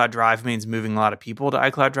to iCloud Drive means moving a lot of people to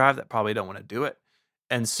iCloud Drive that probably don't want to do it.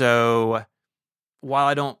 And so while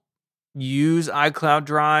I don't use iCloud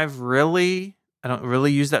Drive really, I don't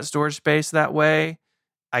really use that storage space that way.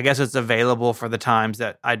 I guess it's available for the times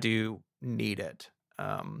that I do need it.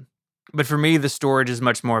 But for me, the storage is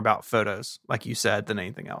much more about photos, like you said, than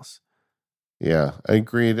anything else. Yeah, I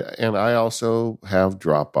agreed. And I also have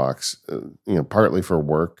Dropbox, partly for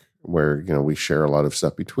work, where we share a lot of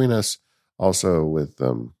stuff between us. Also with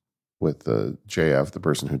the JF, the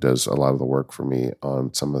person who does a lot of the work for me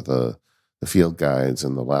on some of the field guides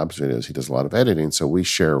and the labs videos. He does a lot of editing, so we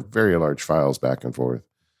share very large files back and forth.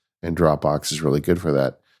 And Dropbox is really good for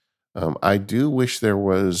that. I do wish there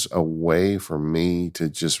was a way for me to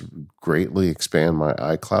just greatly expand my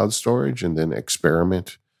iCloud storage and then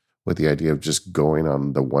experiment with the idea of just going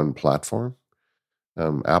on the one platform.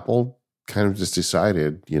 Apple kind of just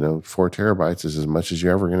decided, 4 terabytes is as much as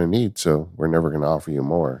you're ever going to need, so we're never going to offer you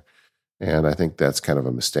more. And I think that's kind of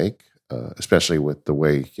a mistake, especially with the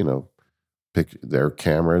way, their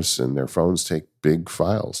cameras and their phones take big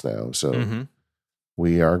files now. So Mm-hmm.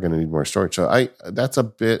 we are going to need more storage. So that's a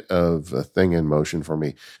bit of a thing in motion for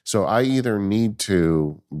me. So I either need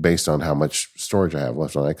to, based on how much storage I have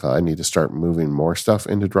left on iCloud, I need to start moving more stuff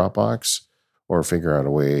into Dropbox or figure out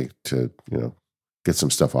a way to, get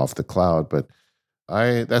some stuff off the cloud. But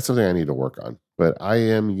that's something I need to work on. But I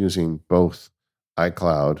am using both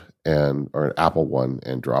iCloud or Apple One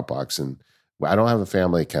and Dropbox. And I don't have a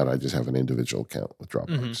family account. I just have an individual account with Dropbox.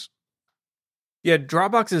 Mm-hmm. Yeah,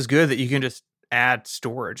 Dropbox is good that you can just add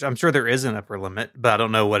storage. I'm sure there is an upper limit, but I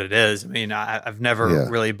don't know what it is. I mean, I've never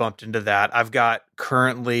really bumped into that. I've got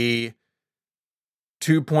currently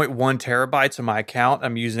 2.1 terabytes on my account.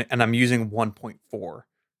 I'm using 1.4.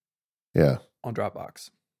 Yeah. On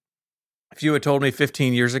Dropbox. If you had told me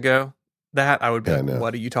 15 years ago that, I would be like,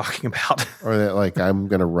 what are you talking about? Or that like I'm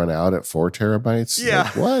going to run out at 4 terabytes. Yeah.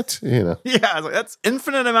 Like, what? Yeah, that's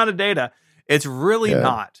infinite amount of data. It's really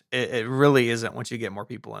not. It really isn't once you get more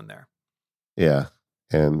people in there. Yeah.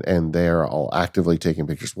 And they're all actively taking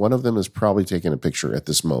pictures. One of them is probably taking a picture at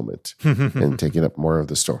this moment and taking up more of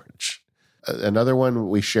the storage. Another one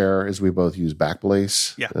we share is we both use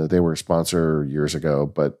Backblaze. Yeah. They were a sponsor years ago,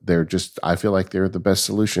 but I feel like they're the best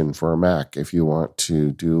solution for a Mac if you want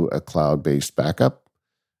to do a cloud-based backup.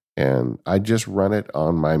 And I just run it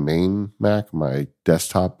on my main Mac, my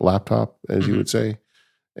desktop laptop, as you would say.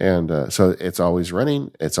 And so it's always running.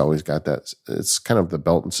 It's always got that. It's kind of the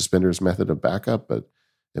belt and suspenders method of backup. But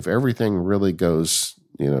if everything really goes,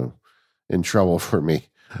 in trouble for me,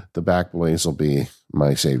 the Backblaze will be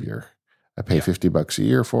my savior. I pay $50 a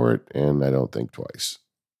year for it, and I don't think twice.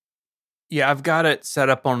 Yeah, I've got it set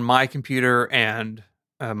up on my computer and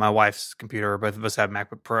my wife's computer. Both of us have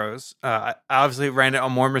MacBook Pros. I obviously ran it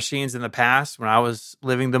on more machines in the past when I was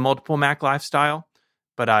living the multiple Mac lifestyle,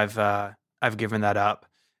 but I've given that up.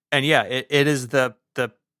 And yeah, it is the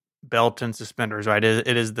belt and suspenders, right?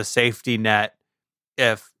 It is the safety net.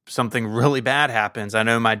 If something really bad happens, I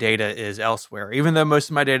know my data is elsewhere, even though most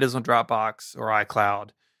of my data is on Dropbox or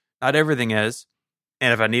iCloud. Not everything is.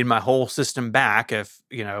 And if I need my whole system back, if,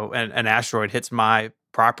 an asteroid hits my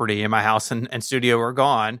property and my house and studio are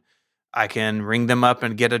gone, I can ring them up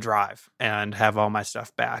and get a drive and have all my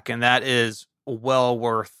stuff back. And that is well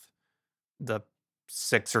worth the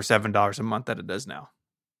 $6 or $7 a month that it does now.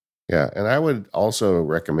 Yeah. And I would also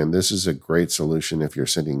recommend this is a great solution if you're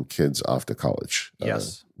sending kids off to college.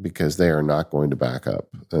 Yes. Because they are not going to back up.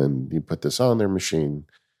 And you put this on their machine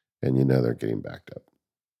and they're getting backed up.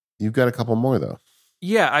 You've got a couple more, though.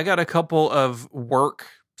 Yeah, I got a couple of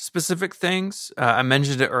work-specific things. I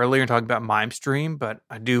mentioned it earlier talking about MimeStream, but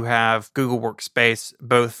I do have Google Workspace,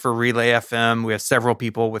 both for Relay FM. We have several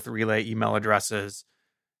people with Relay email addresses.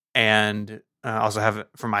 And I also have it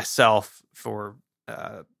for myself for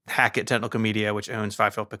Hackett Technical Media, which owns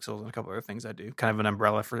 512 Pixels and a couple other things I do. Kind of an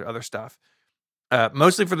umbrella for other stuff.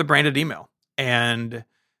 Mostly for the branded email. And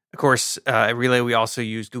Of course, at Relay, we also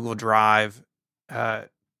use Google Drive, uh,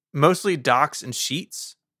 mostly Docs and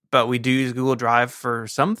Sheets, but we do use Google Drive for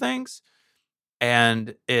some things.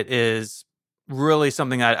 And it is really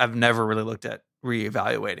something I've never really looked at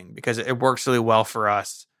reevaluating because it works really well for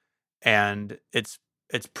us. And it's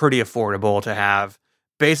pretty affordable to have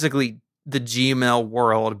basically the Gmail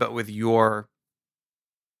world, but with your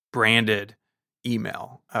branded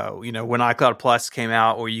email. When iCloud Plus came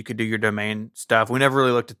out, where you could do your domain stuff, we never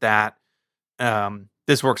really looked at that.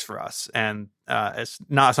 This works for us, and it's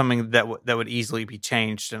not something that would easily be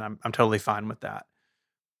changed, and I'm totally fine with that.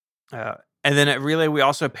 And then at Relay, we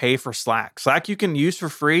also pay for Slack. Slack you can use for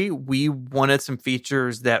free. We wanted some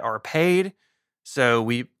features that are paid, so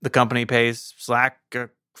the company pays Slack a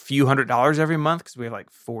few $100s every month because we have like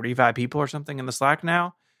 45 people or something in the Slack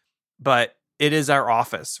now. But it is our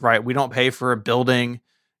office, right? We don't pay for a building.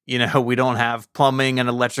 We don't have plumbing and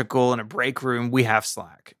electrical and a break room. We have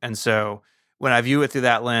Slack. And so when I view it through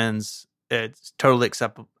that lens, it's totally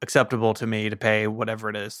acceptable to me to pay whatever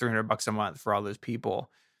it is, $300 a month for all those people.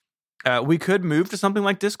 We could move to something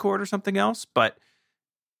like Discord or something else, but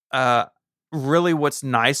really what's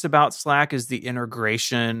nice about Slack is the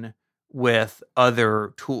integration with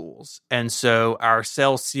other tools. And so our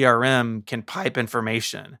sales CRM can pipe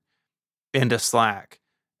information into Slack.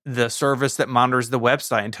 The service that monitors the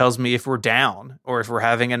website and tells me if we're down or if we're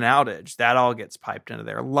having an outage, that all gets piped into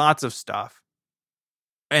there. Lots of stuff.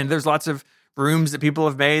 And there's lots of rooms that people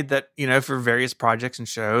have made that, for various projects and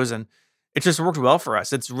shows. And it just worked well for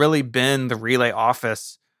us. It's really been the Relay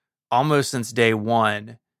office almost since day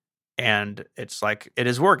one. And it's like, it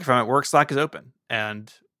is work. If I'm at work, Slack is open.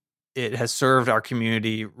 And it has served our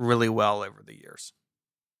community really well over the years.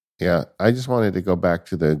 Yeah, I just wanted to go back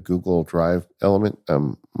to the Google Drive element.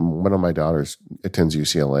 One of my daughters attends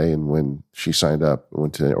UCLA, and when she signed up,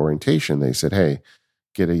 went to orientation, they said, hey,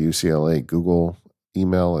 get a UCLA Google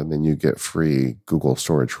email, and then you get free Google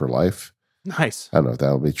storage for life. Nice. I don't know if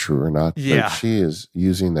that'll be true or not, yeah. But she is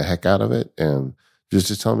using the heck out of it, and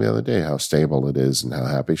just telling me the other day how stable it is and how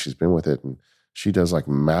happy she's been with it. And she does like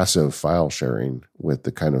massive file sharing with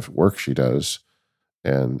the kind of work she does,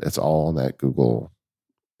 and it's all on that Google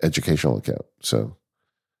educational account. So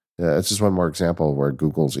it's just one more example where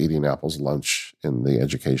Google's eating Apple's lunch in the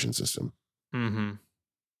education system. Mm-hmm.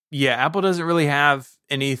 Yeah, Apple doesn't really have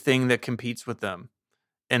anything that competes with them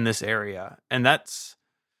in this area. And that's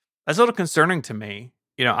a little concerning to me.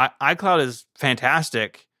 iCloud is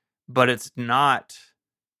fantastic, but it's not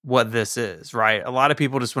what this is, right? A lot of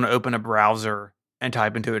people just want to open a browser and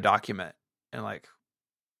type into a document. And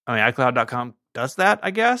iCloud.com does that, I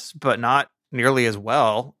guess, but not nearly as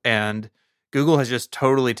well. And Google has just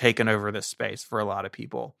totally taken over this space for a lot of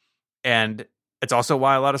people. And it's also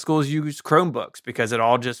why a lot of schools use Chromebooks, because it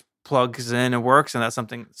all just plugs in and works. And that's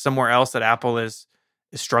something somewhere else that Apple is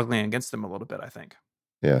struggling against them a little bit, I think.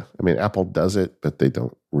 Yeah. Apple does it, but they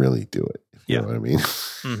don't really do it. If you know what I mean?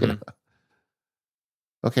 Mm-hmm. Yeah.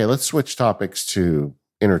 Okay, let's switch topics to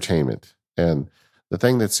entertainment. And the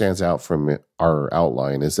thing that stands out from our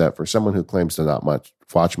outline is that for someone who claims to not watch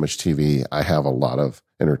much TV, I have a lot of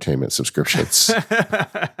entertainment subscriptions.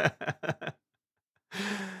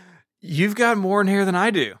 You've got more in here than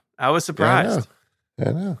I do. I was surprised. Yeah,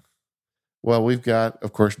 I know. Well, we've got,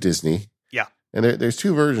 of course, Disney. Yeah. And there's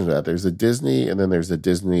two versions of that. There's the Disney, and then there's the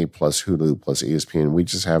Disney plus Hulu plus ESPN. We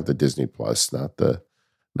just have the Disney plus, not the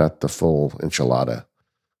full enchilada.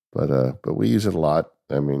 But we use it a lot.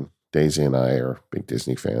 Daisy and I are big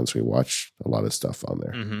Disney fans. We watch a lot of stuff on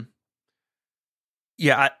there. Mm-hmm.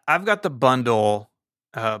 Yeah, I've got the bundle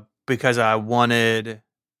because I wanted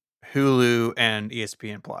Hulu and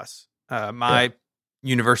ESPN Plus. My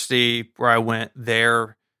university where I went,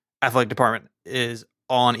 their athletic department is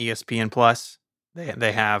on ESPN Plus.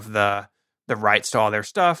 They have the rights to all their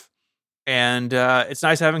stuff, and it's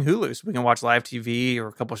nice having Hulu so we can watch live TV or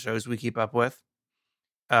a couple shows we keep up with.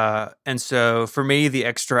 And so for me, I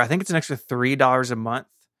think it's an extra $3 a month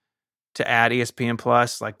to add ESPN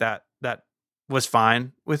Plus. Like that was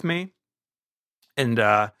fine with me. And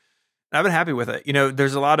I've been happy with it.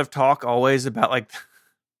 There's a lot of talk always about like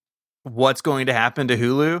what's going to happen to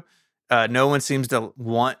Hulu. No one seems to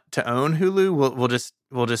want to own Hulu.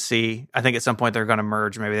 We'll just see. I think at some point they're going to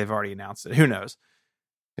merge. Maybe they've already announced it. Who knows?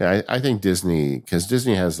 Yeah, I think Disney, because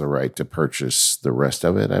Disney has the right to purchase the rest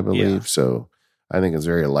of it, I believe. Yeah. So I think it's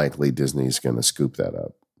very likely Disney's going to scoop that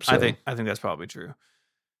up. So, I think that's probably true.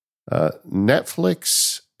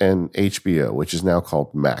 Netflix and HBO, which is now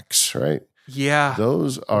called Max, right? Yeah,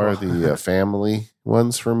 those are the family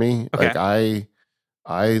ones for me. Okay. Like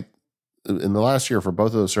I in the last year for both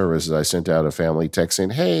of those services, I sent out a family text saying,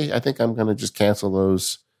 "Hey, I think I'm going to just cancel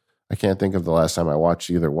those I can't think of the last time I watched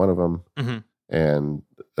either one of them. Mm-hmm. And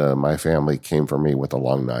my family came for me with the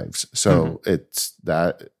long knives. So it's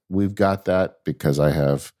that we've got that because I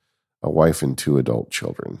have a wife and 2 adult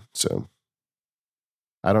children. So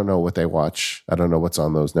I don't know what they watch. I don't know what's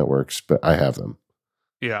on those networks, but I have them.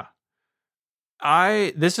 Yeah.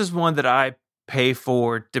 This is one that I pay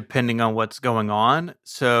for depending on what's going on.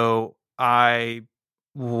 So I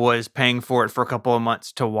was paying for it for a couple of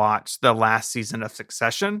months to watch the last season of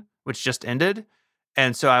Succession, which just ended.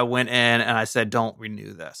 And so I went in and I said, don't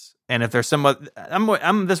renew this. And if there's some,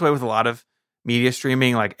 I'm this way with a lot of media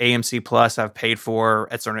streaming, like AMC Plus, I've paid for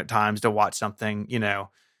at certain times to watch something,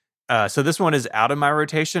 So this one is out of my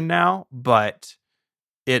rotation now, but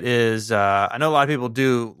it is, I know a lot of people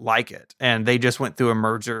do like it, and they just went through a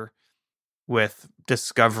merger with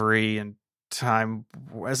Discovery and Time.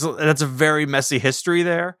 That's a very messy history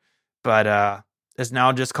there, but it's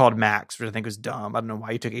now just called Max, which I think was dumb. I don't know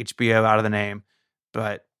why you took HBO out of the name,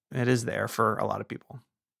 but it is there for a lot of people.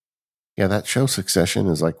 Yeah, that show Succession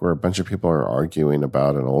is like where a bunch of people are arguing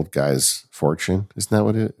about an old guy's fortune. Isn't that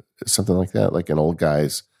what it is? Something like that? Like an old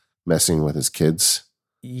guy's messing with his kids?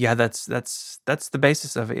 Yeah, that's the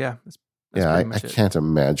basis of it. Yeah. I can't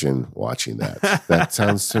imagine watching that. That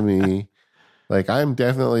sounds to me like I'm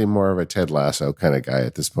definitely more of a Ted Lasso kind of guy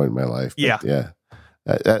at this point in my life. But yeah.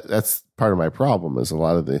 That's part of my problem is a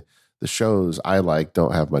lot of the shows I like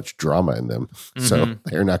don't have much drama in them. So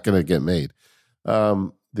they're not going to get made.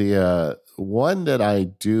 The one that I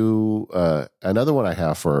do, another one I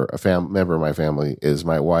have for a member of my family is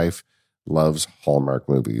my wife loves Hallmark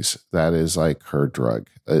movies. That is like her drug.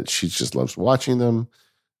 She just loves watching them.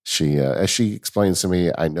 She, as she explains to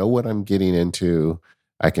me, I know what I'm getting into.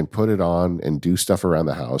 I can put it on and do stuff around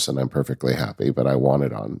the house and I'm perfectly happy, but I want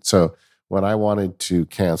it on. So when I wanted to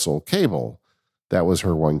cancel cable, that was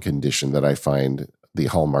her one condition, that I find the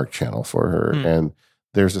Hallmark channel for her. And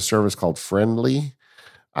there's a service called Friendly.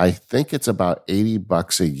 I think it's about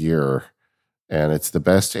 $80 a year, and it's the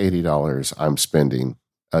best $80 I'm spending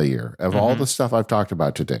a year. Of all the stuff I've talked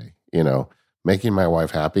about today, making my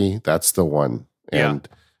wife happy, that's the one. And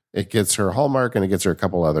it gets her Hallmark and it gets her a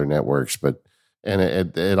couple other networks, and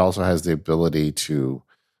it also has the ability to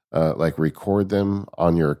like record them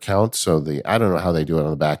on your account. So I don't know how they do it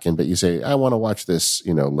on the back end, but you say, I want to watch this,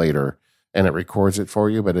 later, and it records it for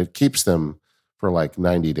you, but it keeps them for like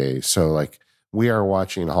 90 days. So like, we are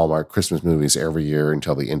watching Hallmark Christmas movies every year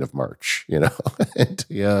until the end of March, and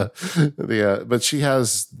but she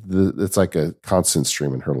has it's like a constant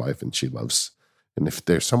stream in her life, and she loves. And if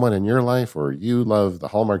there's someone in your life or you love the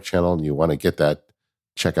Hallmark channel and you want to get that,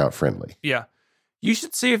 check out Friendly. Yeah. You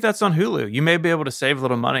should see if that's on Hulu. You may be able to save a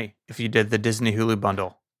little money if you did the Disney Hulu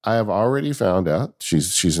bundle. I have already found out.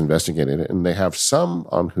 She's investigated it, and they have some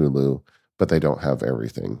on Hulu, but they don't have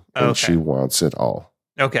everything. And she wants it all.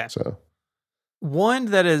 Okay. So one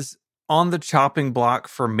that is on the chopping block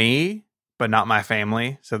for me, but not my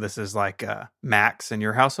family. So this is like Max in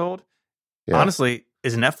your household. Yeah. Honestly,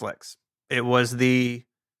 is Netflix. It was the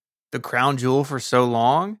crown jewel for so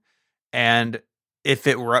long, and if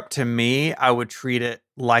it were up to me, I would treat it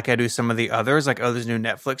like I do some of the others. Like, oh, there's a new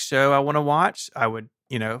Netflix show I want to watch. I would,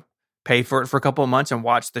 pay for it for a couple of months and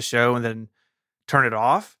watch the show and then turn it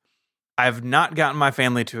off. I've not gotten my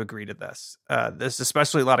family to agree to this. There's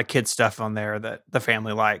especially a lot of kids stuff on there that the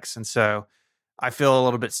family likes. And so I feel a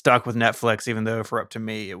little bit stuck with Netflix, even though if it were up to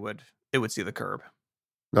me, it would see the curb.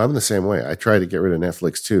 No, I'm the same way. I tried to get rid of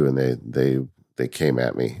Netflix too, and they came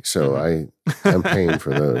at me. So I'm paying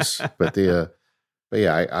for those. But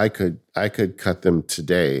yeah, I could cut them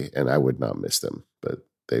today and I would not miss them, but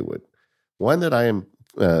they would. One that I am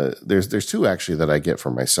there's 2 actually that I get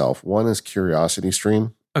for myself. One is Curiosity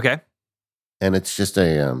Stream. Okay. And it's just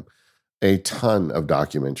a ton of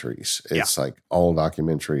documentaries. It's like all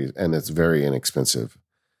documentaries, and it's very inexpensive.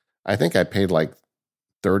 I think I paid like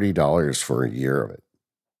 $30 for a year of it.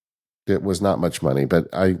 It was not much money, but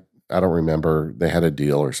I don't remember. They had a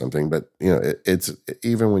deal or something, but it's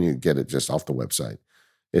even when you get it just off the website,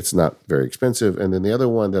 it's not very expensive. And then the other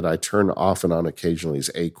one that I turn off and on occasionally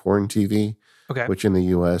is Acorn TV, which in the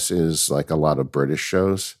US is like a lot of British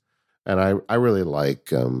shows. And I really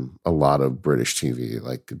like a lot of British TV,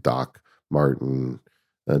 like Doc Martin,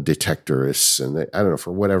 Detectorists, and I don't know,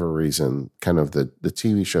 for whatever reason, kind of the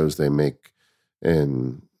TV shows they make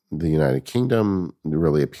in the United Kingdom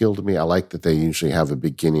really appeal to me. I like that they usually have a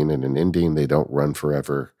beginning and an ending. They don't run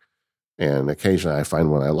forever. And occasionally I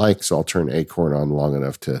find one I like, so I'll turn Acorn on long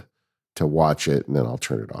enough to watch it, and then I'll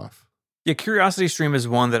turn it off. Yeah, Curiosity Stream is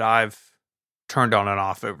one that I've turned on and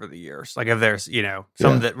off over the years. Like if there's,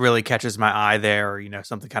 something that really catches my eye there, or,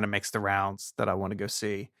 something kind of makes the rounds that I want to go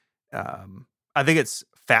see. I think it's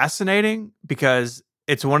fascinating because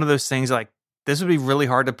it's one of those things like this would be really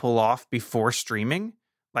hard to pull off before streaming.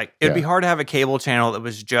 Like it'd be hard to have a cable channel that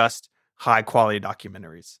was just high quality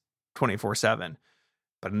documentaries 24/7.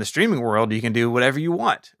 But in the streaming world, you can do whatever you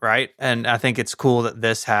want, right? And I think it's cool that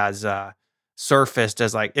this has surfaced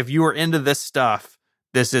as like, if you are into this stuff,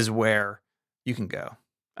 this is where you can go.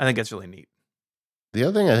 I think it's really neat. The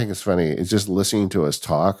other thing I think is funny is just listening to us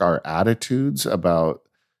talk. Our attitudes about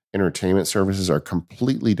entertainment services are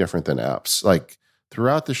completely different than apps. Like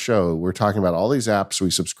throughout the show, we're talking about all these apps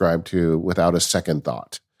we subscribe to without a second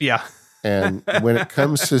thought. Yeah. And when it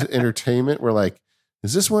comes to entertainment, we're like,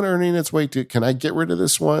 is this one earning its way to, can I get rid of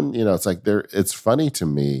this one? You know, it's like it's funny to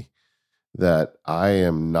me that I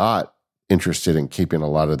am not interested in keeping a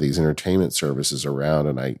lot of these entertainment services around,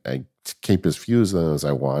 and I keep as few of them as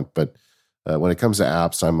I want. But when it comes to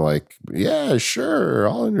apps, I'm like, yeah,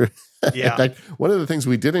 sure. Yeah. In fact, one of the things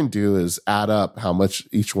we didn't do is add up how much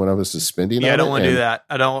each one of us is spending. Yeah, I don't want to do that.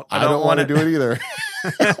 I don't want to do it either.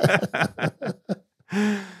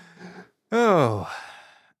 Oh,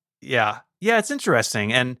 yeah. Yeah, it's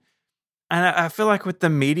interesting. And I feel like with the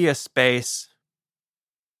media space,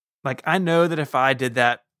 like I know that if I did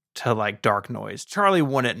that to like Dark Noise, Charlie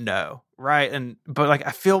wouldn't know, right? But like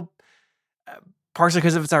I feel partially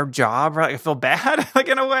because if it's our job, right? Like, I feel bad, like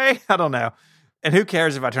in a way. I don't know. And who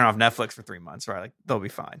cares if I turn off Netflix for 3 months, right? Like they'll be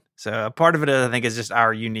fine. So part of it, I think, is just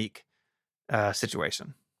our unique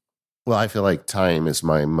situation. Well, I feel like time is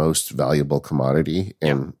my most valuable commodity,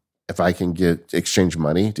 and if I can exchange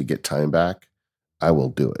money to get time back, I will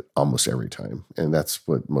do it almost every time. And that's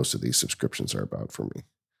what most of these subscriptions are about for me.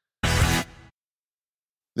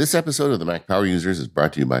 This episode of the Mac Power Users is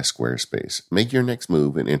brought to you by Squarespace. Make your next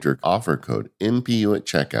move and enter offer code MPU at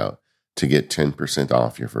checkout to get 10%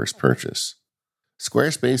 off your first purchase.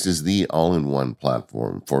 Squarespace is the all-in-one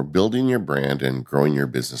platform for building your brand and growing your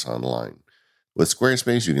business online. With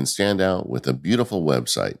Squarespace, you can stand out with a beautiful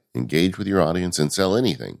website, engage with your audience, and sell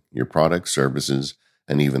anything, your products, services,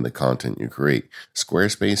 and even the content you create.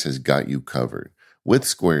 Squarespace has got you covered. With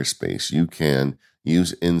Squarespace, you can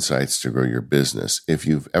use insights to grow your business. If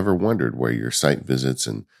you've ever wondered where your site visits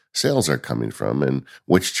and sales are coming from and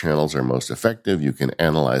which channels are most effective, you can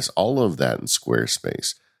analyze all of that in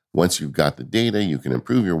Squarespace. Once you've got the data, you can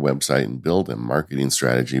improve your website and build a marketing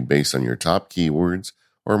strategy based on your top keywords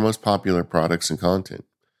or most popular products and content.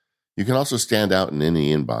 You can also stand out in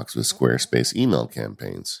any inbox with Squarespace email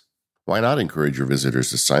campaigns. Why not encourage your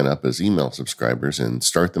visitors to sign up as email subscribers and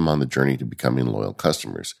start them on the journey to becoming loyal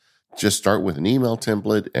customers? Just start with an email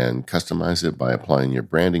template and customize it by applying your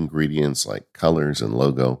brand ingredients like colors and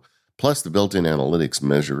logo, plus the built-in analytics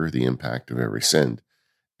measure the impact of every send.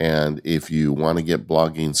 And if you want to get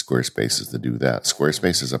blogging, Squarespace is to do that.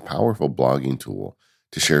 Squarespace is a powerful blogging tool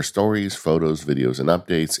to share stories, photos, videos, and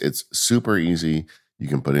updates. It's super easy. You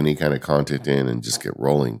can put any kind of content in and just get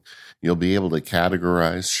rolling. You'll be able to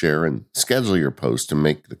categorize, share, and schedule your posts to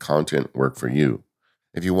make the content work for you.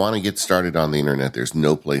 If you want to get started on the internet, there's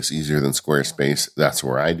no place easier than Squarespace. That's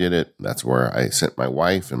where I did it. That's where I sent my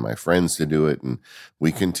wife and my friends to do it. And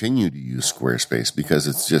we continue to use Squarespace because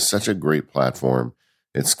it's just such a great platform.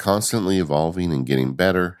 It's constantly evolving and getting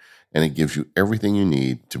better, and it gives you everything you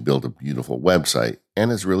need to build a beautiful website,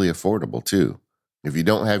 and it's really affordable too. If you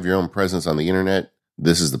don't have your own presence on the internet,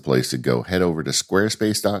 this is the place to go. Head over to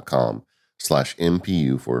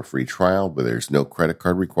squarespace.com/MPU for a free trial, but there's no credit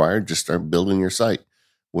card required. Just start building your site.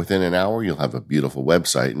 Within an hour, you'll have a beautiful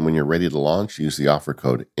website, and when you're ready to launch, use the offer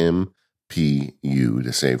code MPU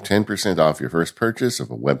to save 10% off your first purchase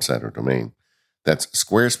of a website or domain. That's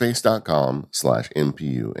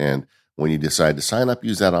squarespace.com/MPU. And when you decide to sign up,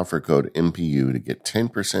 use that offer code MPU to get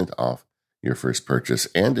 10% off your first purchase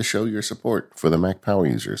and to show your support for the Mac Power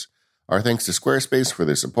Users. Our thanks to Squarespace for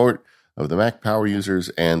their support of the Mac Power Users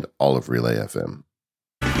and all of Relay FM.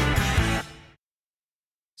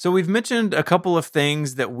 So we've mentioned a couple of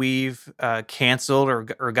things that we've canceled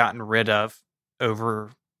or gotten rid of over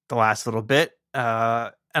the last little bit.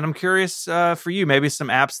 And I'm curious for you, maybe some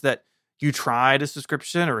apps that you tried a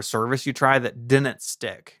subscription or a service you tried that didn't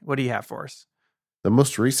stick. What do you have for us? The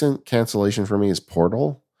most recent cancellation for me is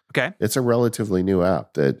Portal. Okay. It's a relatively new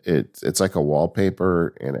app that it's like a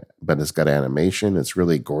wallpaper, but it's got animation. It's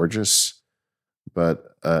really gorgeous,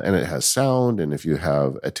 but and it has sound. And if you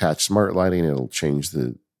have attached smart lighting, it'll change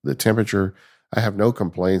the temperature. I have no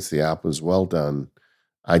complaints. The app was well done.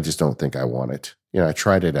 I just don't think I want it. I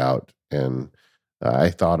tried it out and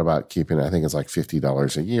I thought about keeping it. I think it's like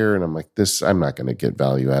 $50 a year. And I'm like, I'm not going to get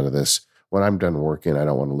value out of this. When I'm done working, I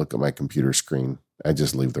don't want to look at my computer screen. I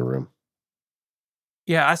just leave the room.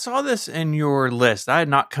 Yeah, I saw this in your list. I had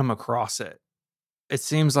not come across it. It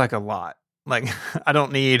seems like a lot. Like I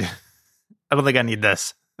don't need I don't think I need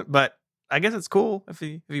this. But I guess it's cool if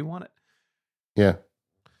you want it. Yeah.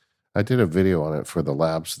 I did a video on it for the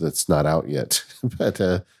labs that's not out yet.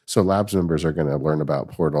 But so labs members are going to learn about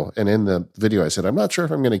Portal. And in the video, I said, I'm not sure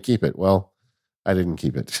if I'm going to keep it. Well, I didn't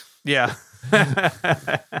keep it. Yeah.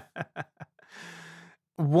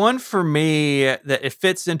 One for me that it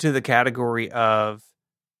fits into the category of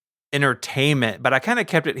entertainment, but I kind of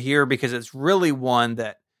kept it here because it's really one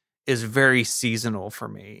that is very seasonal for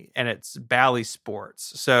me, and it's Bally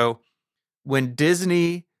Sports. So when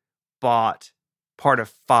Disney bought part of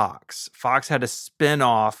Fox, Fox had to spin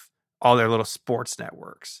off all their little sports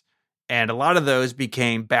networks. And a lot of those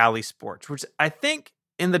became Bally Sports, which I think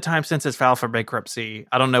in the time since it's filed for bankruptcy,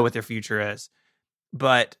 I don't know what their future is,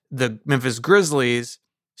 but the Memphis Grizzlies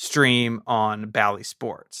stream on Bally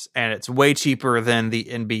Sports, and it's way cheaper than the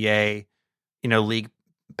NBA, league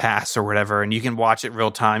pass or whatever, and you can watch it real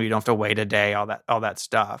time. You don't have to wait a day, all that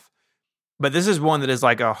stuff. But this is one that is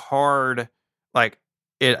like a hard, like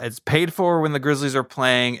it's paid for when the Grizzlies are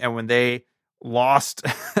playing, and when they lost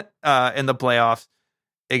in the playoffs,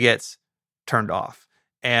 it gets turned off.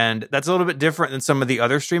 And that's a little bit different than some of the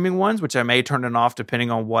other streaming ones, which I may turn it off depending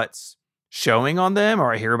on what's showing on them,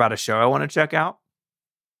 or I hear about a show I want to check out.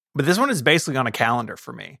 But this one is basically on a calendar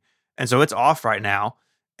for me. And so it's off right now,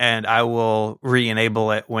 and I will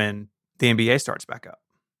re-enable it when the NBA starts back up.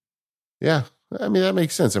 Yeah. I mean, that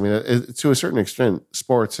makes sense. I mean, to a certain extent,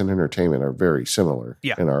 sports and entertainment are very similar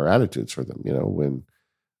in our attitudes for them.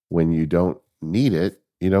 When you don't need it,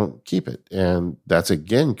 you don't keep it. And that's,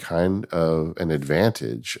 again, kind of an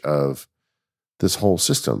advantage of this whole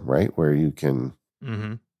system, right? Where you can,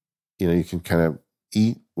 you can kind of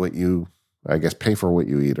eat what you, I guess, pay for what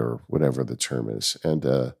you eat, or whatever the term is. And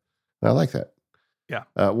I like that.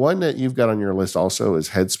 Yeah. One that you've got on your list also is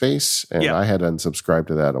Headspace. And I had unsubscribed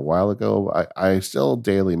to that a while ago. I still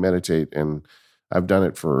daily meditate, and I've done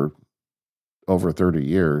it for over 30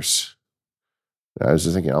 years. I was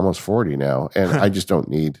just thinking almost 40 now. And I just don't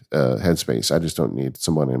need Headspace. I just don't need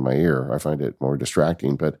someone in my ear. I find it more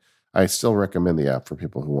distracting. But I still recommend the app for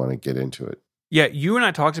people who want to get into it. Yeah, you and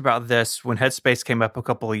I talked about this when Headspace came up a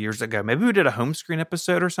couple of years ago. Maybe we did a home screen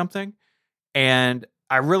episode or something. And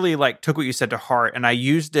I really took what you said to heart, and I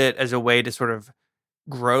used it as a way to sort of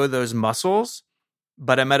grow those muscles.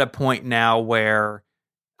 But I'm at a point now where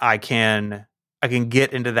I can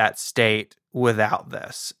get into that state without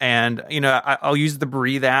this. And, I'll use the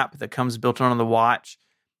Breathe app that comes built on the watch.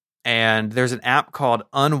 And there's an app called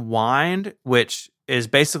Unwind, which is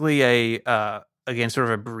basically again, sort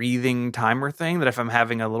of a breathing timer thing that if I'm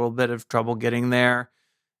having a little bit of trouble getting there,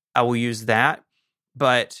 I will use that.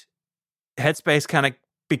 But Headspace kind of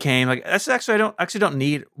became like, that's actually, I don't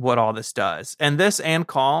need what all this does. And this and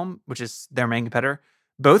Calm, which is their main competitor,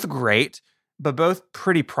 both great, but both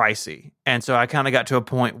pretty pricey. And so I kind of got to a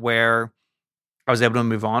point where I was able to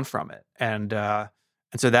move on from it. And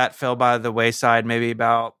so that fell by the wayside maybe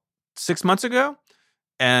about 6 months ago.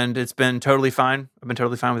 And it's been totally fine. I've been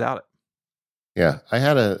totally fine without it. Yeah. I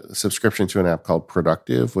had a subscription to an app called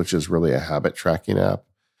Productive, which is really a habit tracking app,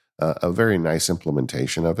 a very nice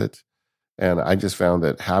implementation of it. And I just found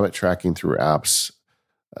that habit tracking through apps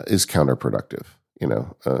is counterproductive.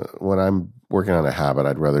 When I'm working on a habit,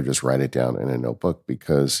 I'd rather just write it down in a notebook,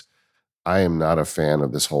 because I am not a fan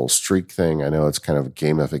of this whole streak thing. I know it's kind of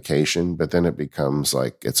gamification, but then it becomes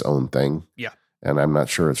like its own thing. Yeah. And I'm not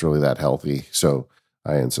sure it's really that healthy. So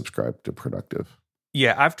I unsubscribed to Productive.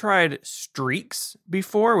 Yeah, I've tried Streaks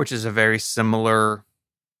before, which is a very similar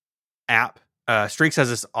app. Streaks has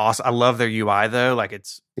this awesome, I love their UI though. Like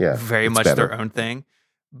it's very much better. Their own thing,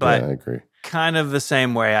 but I agree. Kind of the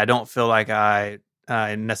same way. I don't feel like I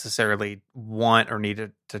necessarily want or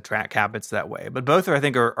need to track habits that way, but both are, I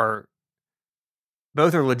think are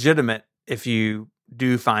both are legitimate if you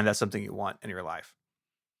do find that's something you want in your life.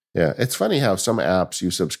 Yeah. It's funny how some apps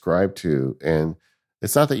you subscribe to, and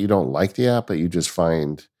it's not that you don't like the app, but you just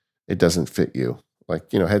find it doesn't fit you. Like,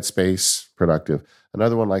 Headspace, Productive.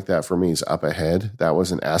 Another one like that for me is Up Ahead. That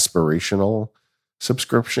was an aspirational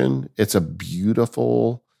subscription. It's a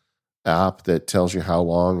beautiful app that tells you how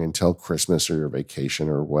long until Christmas or your vacation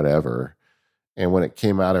or whatever. And when it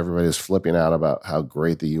came out, everybody was flipping out about how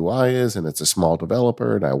great the UI is, and it's a small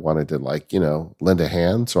developer, and I wanted to lend a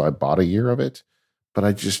hand. So I bought a year of it, but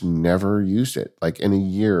I just never used it. Like in a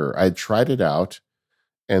year, I tried it out,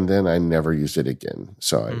 and then I never used it again.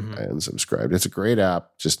 So I unsubscribed. It's a great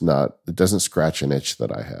app, just it doesn't scratch an itch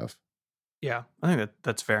that I have. Yeah, I think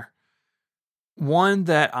that's fair. One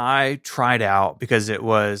that I tried out because it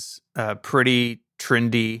was pretty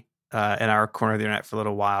trendy in our corner of the internet for a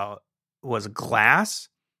little while was Glass,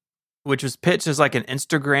 which was pitched as like an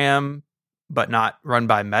Instagram, but not run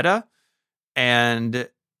by Meta. And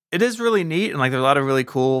it is really neat. And like, there's a lot of really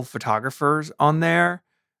cool photographers on there,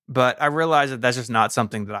 but I realized that that's just not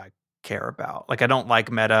something that I care about. Like, I don't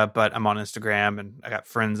like Meta, but I'm on Instagram and I got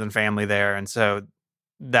friends and family there. And so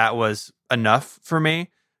that was enough for me.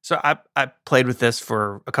 So I played with this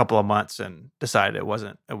for a couple of months and decided it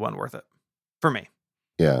wasn't worth it for me.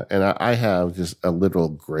 Yeah. And I have just a little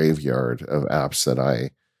graveyard of apps that I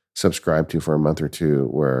subscribe to for a month or two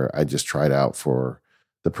where I just tried out for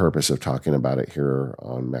the purpose of talking about it here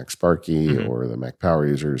on Mac Sparky or the Mac Power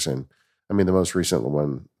Users. And I mean, the most recent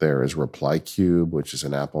one there is ReplyCube, which is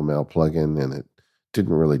an Apple Mail plugin, and it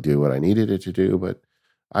didn't really do what I needed it to do. But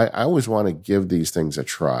I always want to give these things a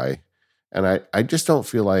try. And I just don't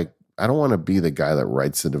feel like, I don't want to be the guy that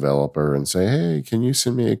writes the developer and say, hey, can you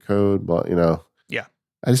send me a code? Well, yeah,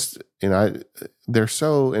 I just, they're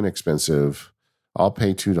so inexpensive. I'll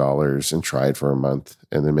pay $2 and try it for a month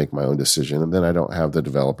and then make my own decision. And then I don't have the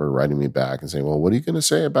developer writing me back and saying, well, what are you going to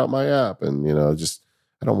say about my app? And,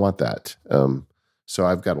 I don't want that. So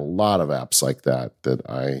I've got a lot of apps like that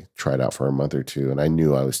I tried out for a month or two, and I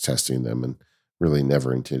knew I was testing them and really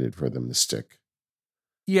never intended for them to stick.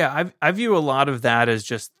 Yeah, I view a lot of that as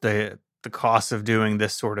just the cost of doing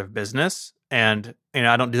this sort of business. And,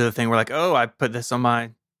 I don't do the thing where like, oh, I put this on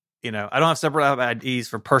my, I don't have separate IDs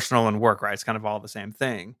for personal and work, right? It's kind of all the same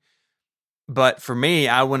thing. But for me,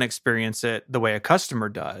 I wouldn't experience it the way a customer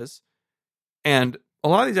does. And a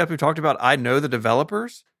lot of these apps we talked about, I know the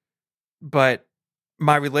developers, but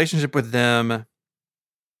my relationship with them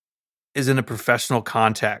is in a professional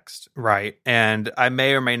context, right? And I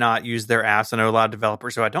may or may not use their apps. I know a lot of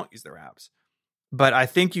developers who I don't use their apps. But I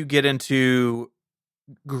think you get into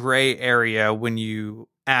gray area when you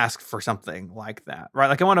ask for something like that, right?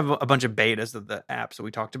 Like, I want a bunch of betas of the apps that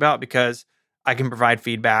we talked about because I can provide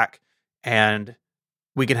feedback and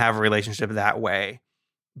we can have a relationship that way.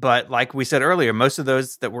 But like we said earlier, most of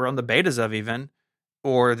those that we're on the betas of even,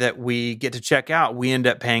 or that we get to check out, we end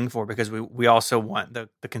up paying for because we also want the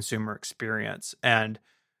consumer experience. And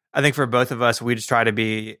I think for both of us, we just try to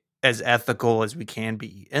be as ethical as we can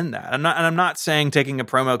be in that. I'm not saying taking a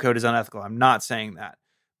promo code is unethical. I'm not saying that,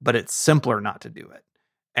 but it's simpler not to do it.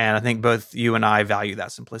 And I think both you and I value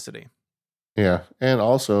that simplicity. Yeah. And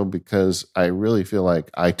also because I really feel like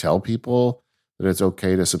I tell people that it's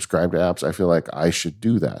okay to subscribe to apps. I feel like I should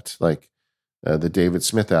do that. Like, the David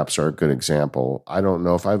Smith apps are a good example. I don't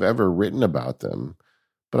know if I've ever written about them,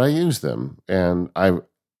 but I use them. And I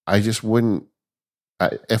just wouldn't,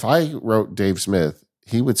 if I wrote Dave Smith,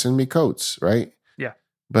 he would send me coats, right? Yeah.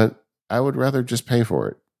 But I would rather just pay for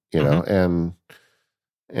it, and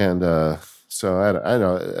so I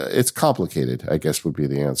know it's complicated, I guess would be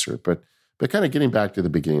the answer. But kind of getting back to the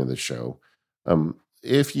beginning of the show,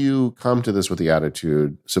 if you come to this with the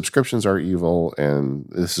attitude, subscriptions are evil and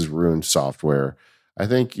this is ruined software, I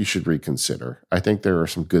think you should reconsider. I think there are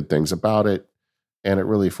some good things about it, and it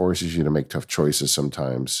really forces you to make tough choices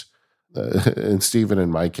sometimes. And Stephen, in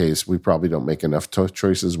my case, we probably don't make enough tough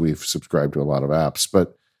choices. We've subscribed to a lot of apps,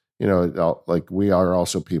 but like we are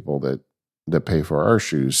also people that pay for our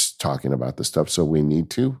shoes talking about this stuff, so we need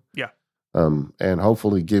to. Yeah. And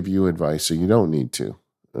hopefully give you advice so you don't need to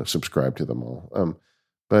subscribe to them all.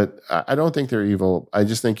 But I don't think they're evil. I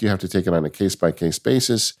just think you have to take it on a case-by-case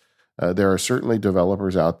basis. There are certainly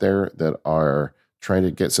developers out there that are trying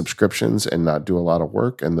to get subscriptions and not do a lot of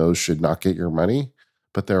work, and those should not get your money.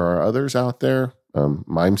 But there are others out there.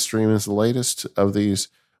 MimeStream is the latest of these,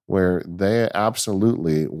 where they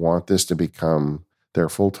absolutely want this to become their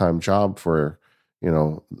full-time job for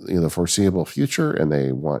the foreseeable future, and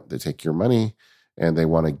they want to take your money and they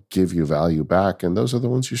want to give you value back, and those are the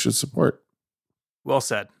ones you should support. Well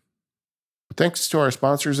said. Thanks to our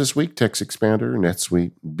sponsors this week, TextExpander,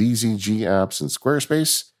 NetSuite, BZG Apps, and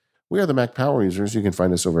Squarespace. We are the Mac Power Users. You can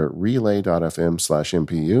find us over at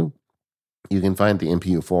relay.fm/MPU. You can find the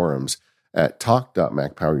MPU forums at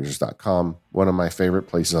talk.macpowerusers.com, one of my favorite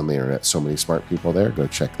places on the internet. So many smart people there. Go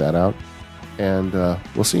check that out. And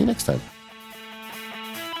we'll see you next time.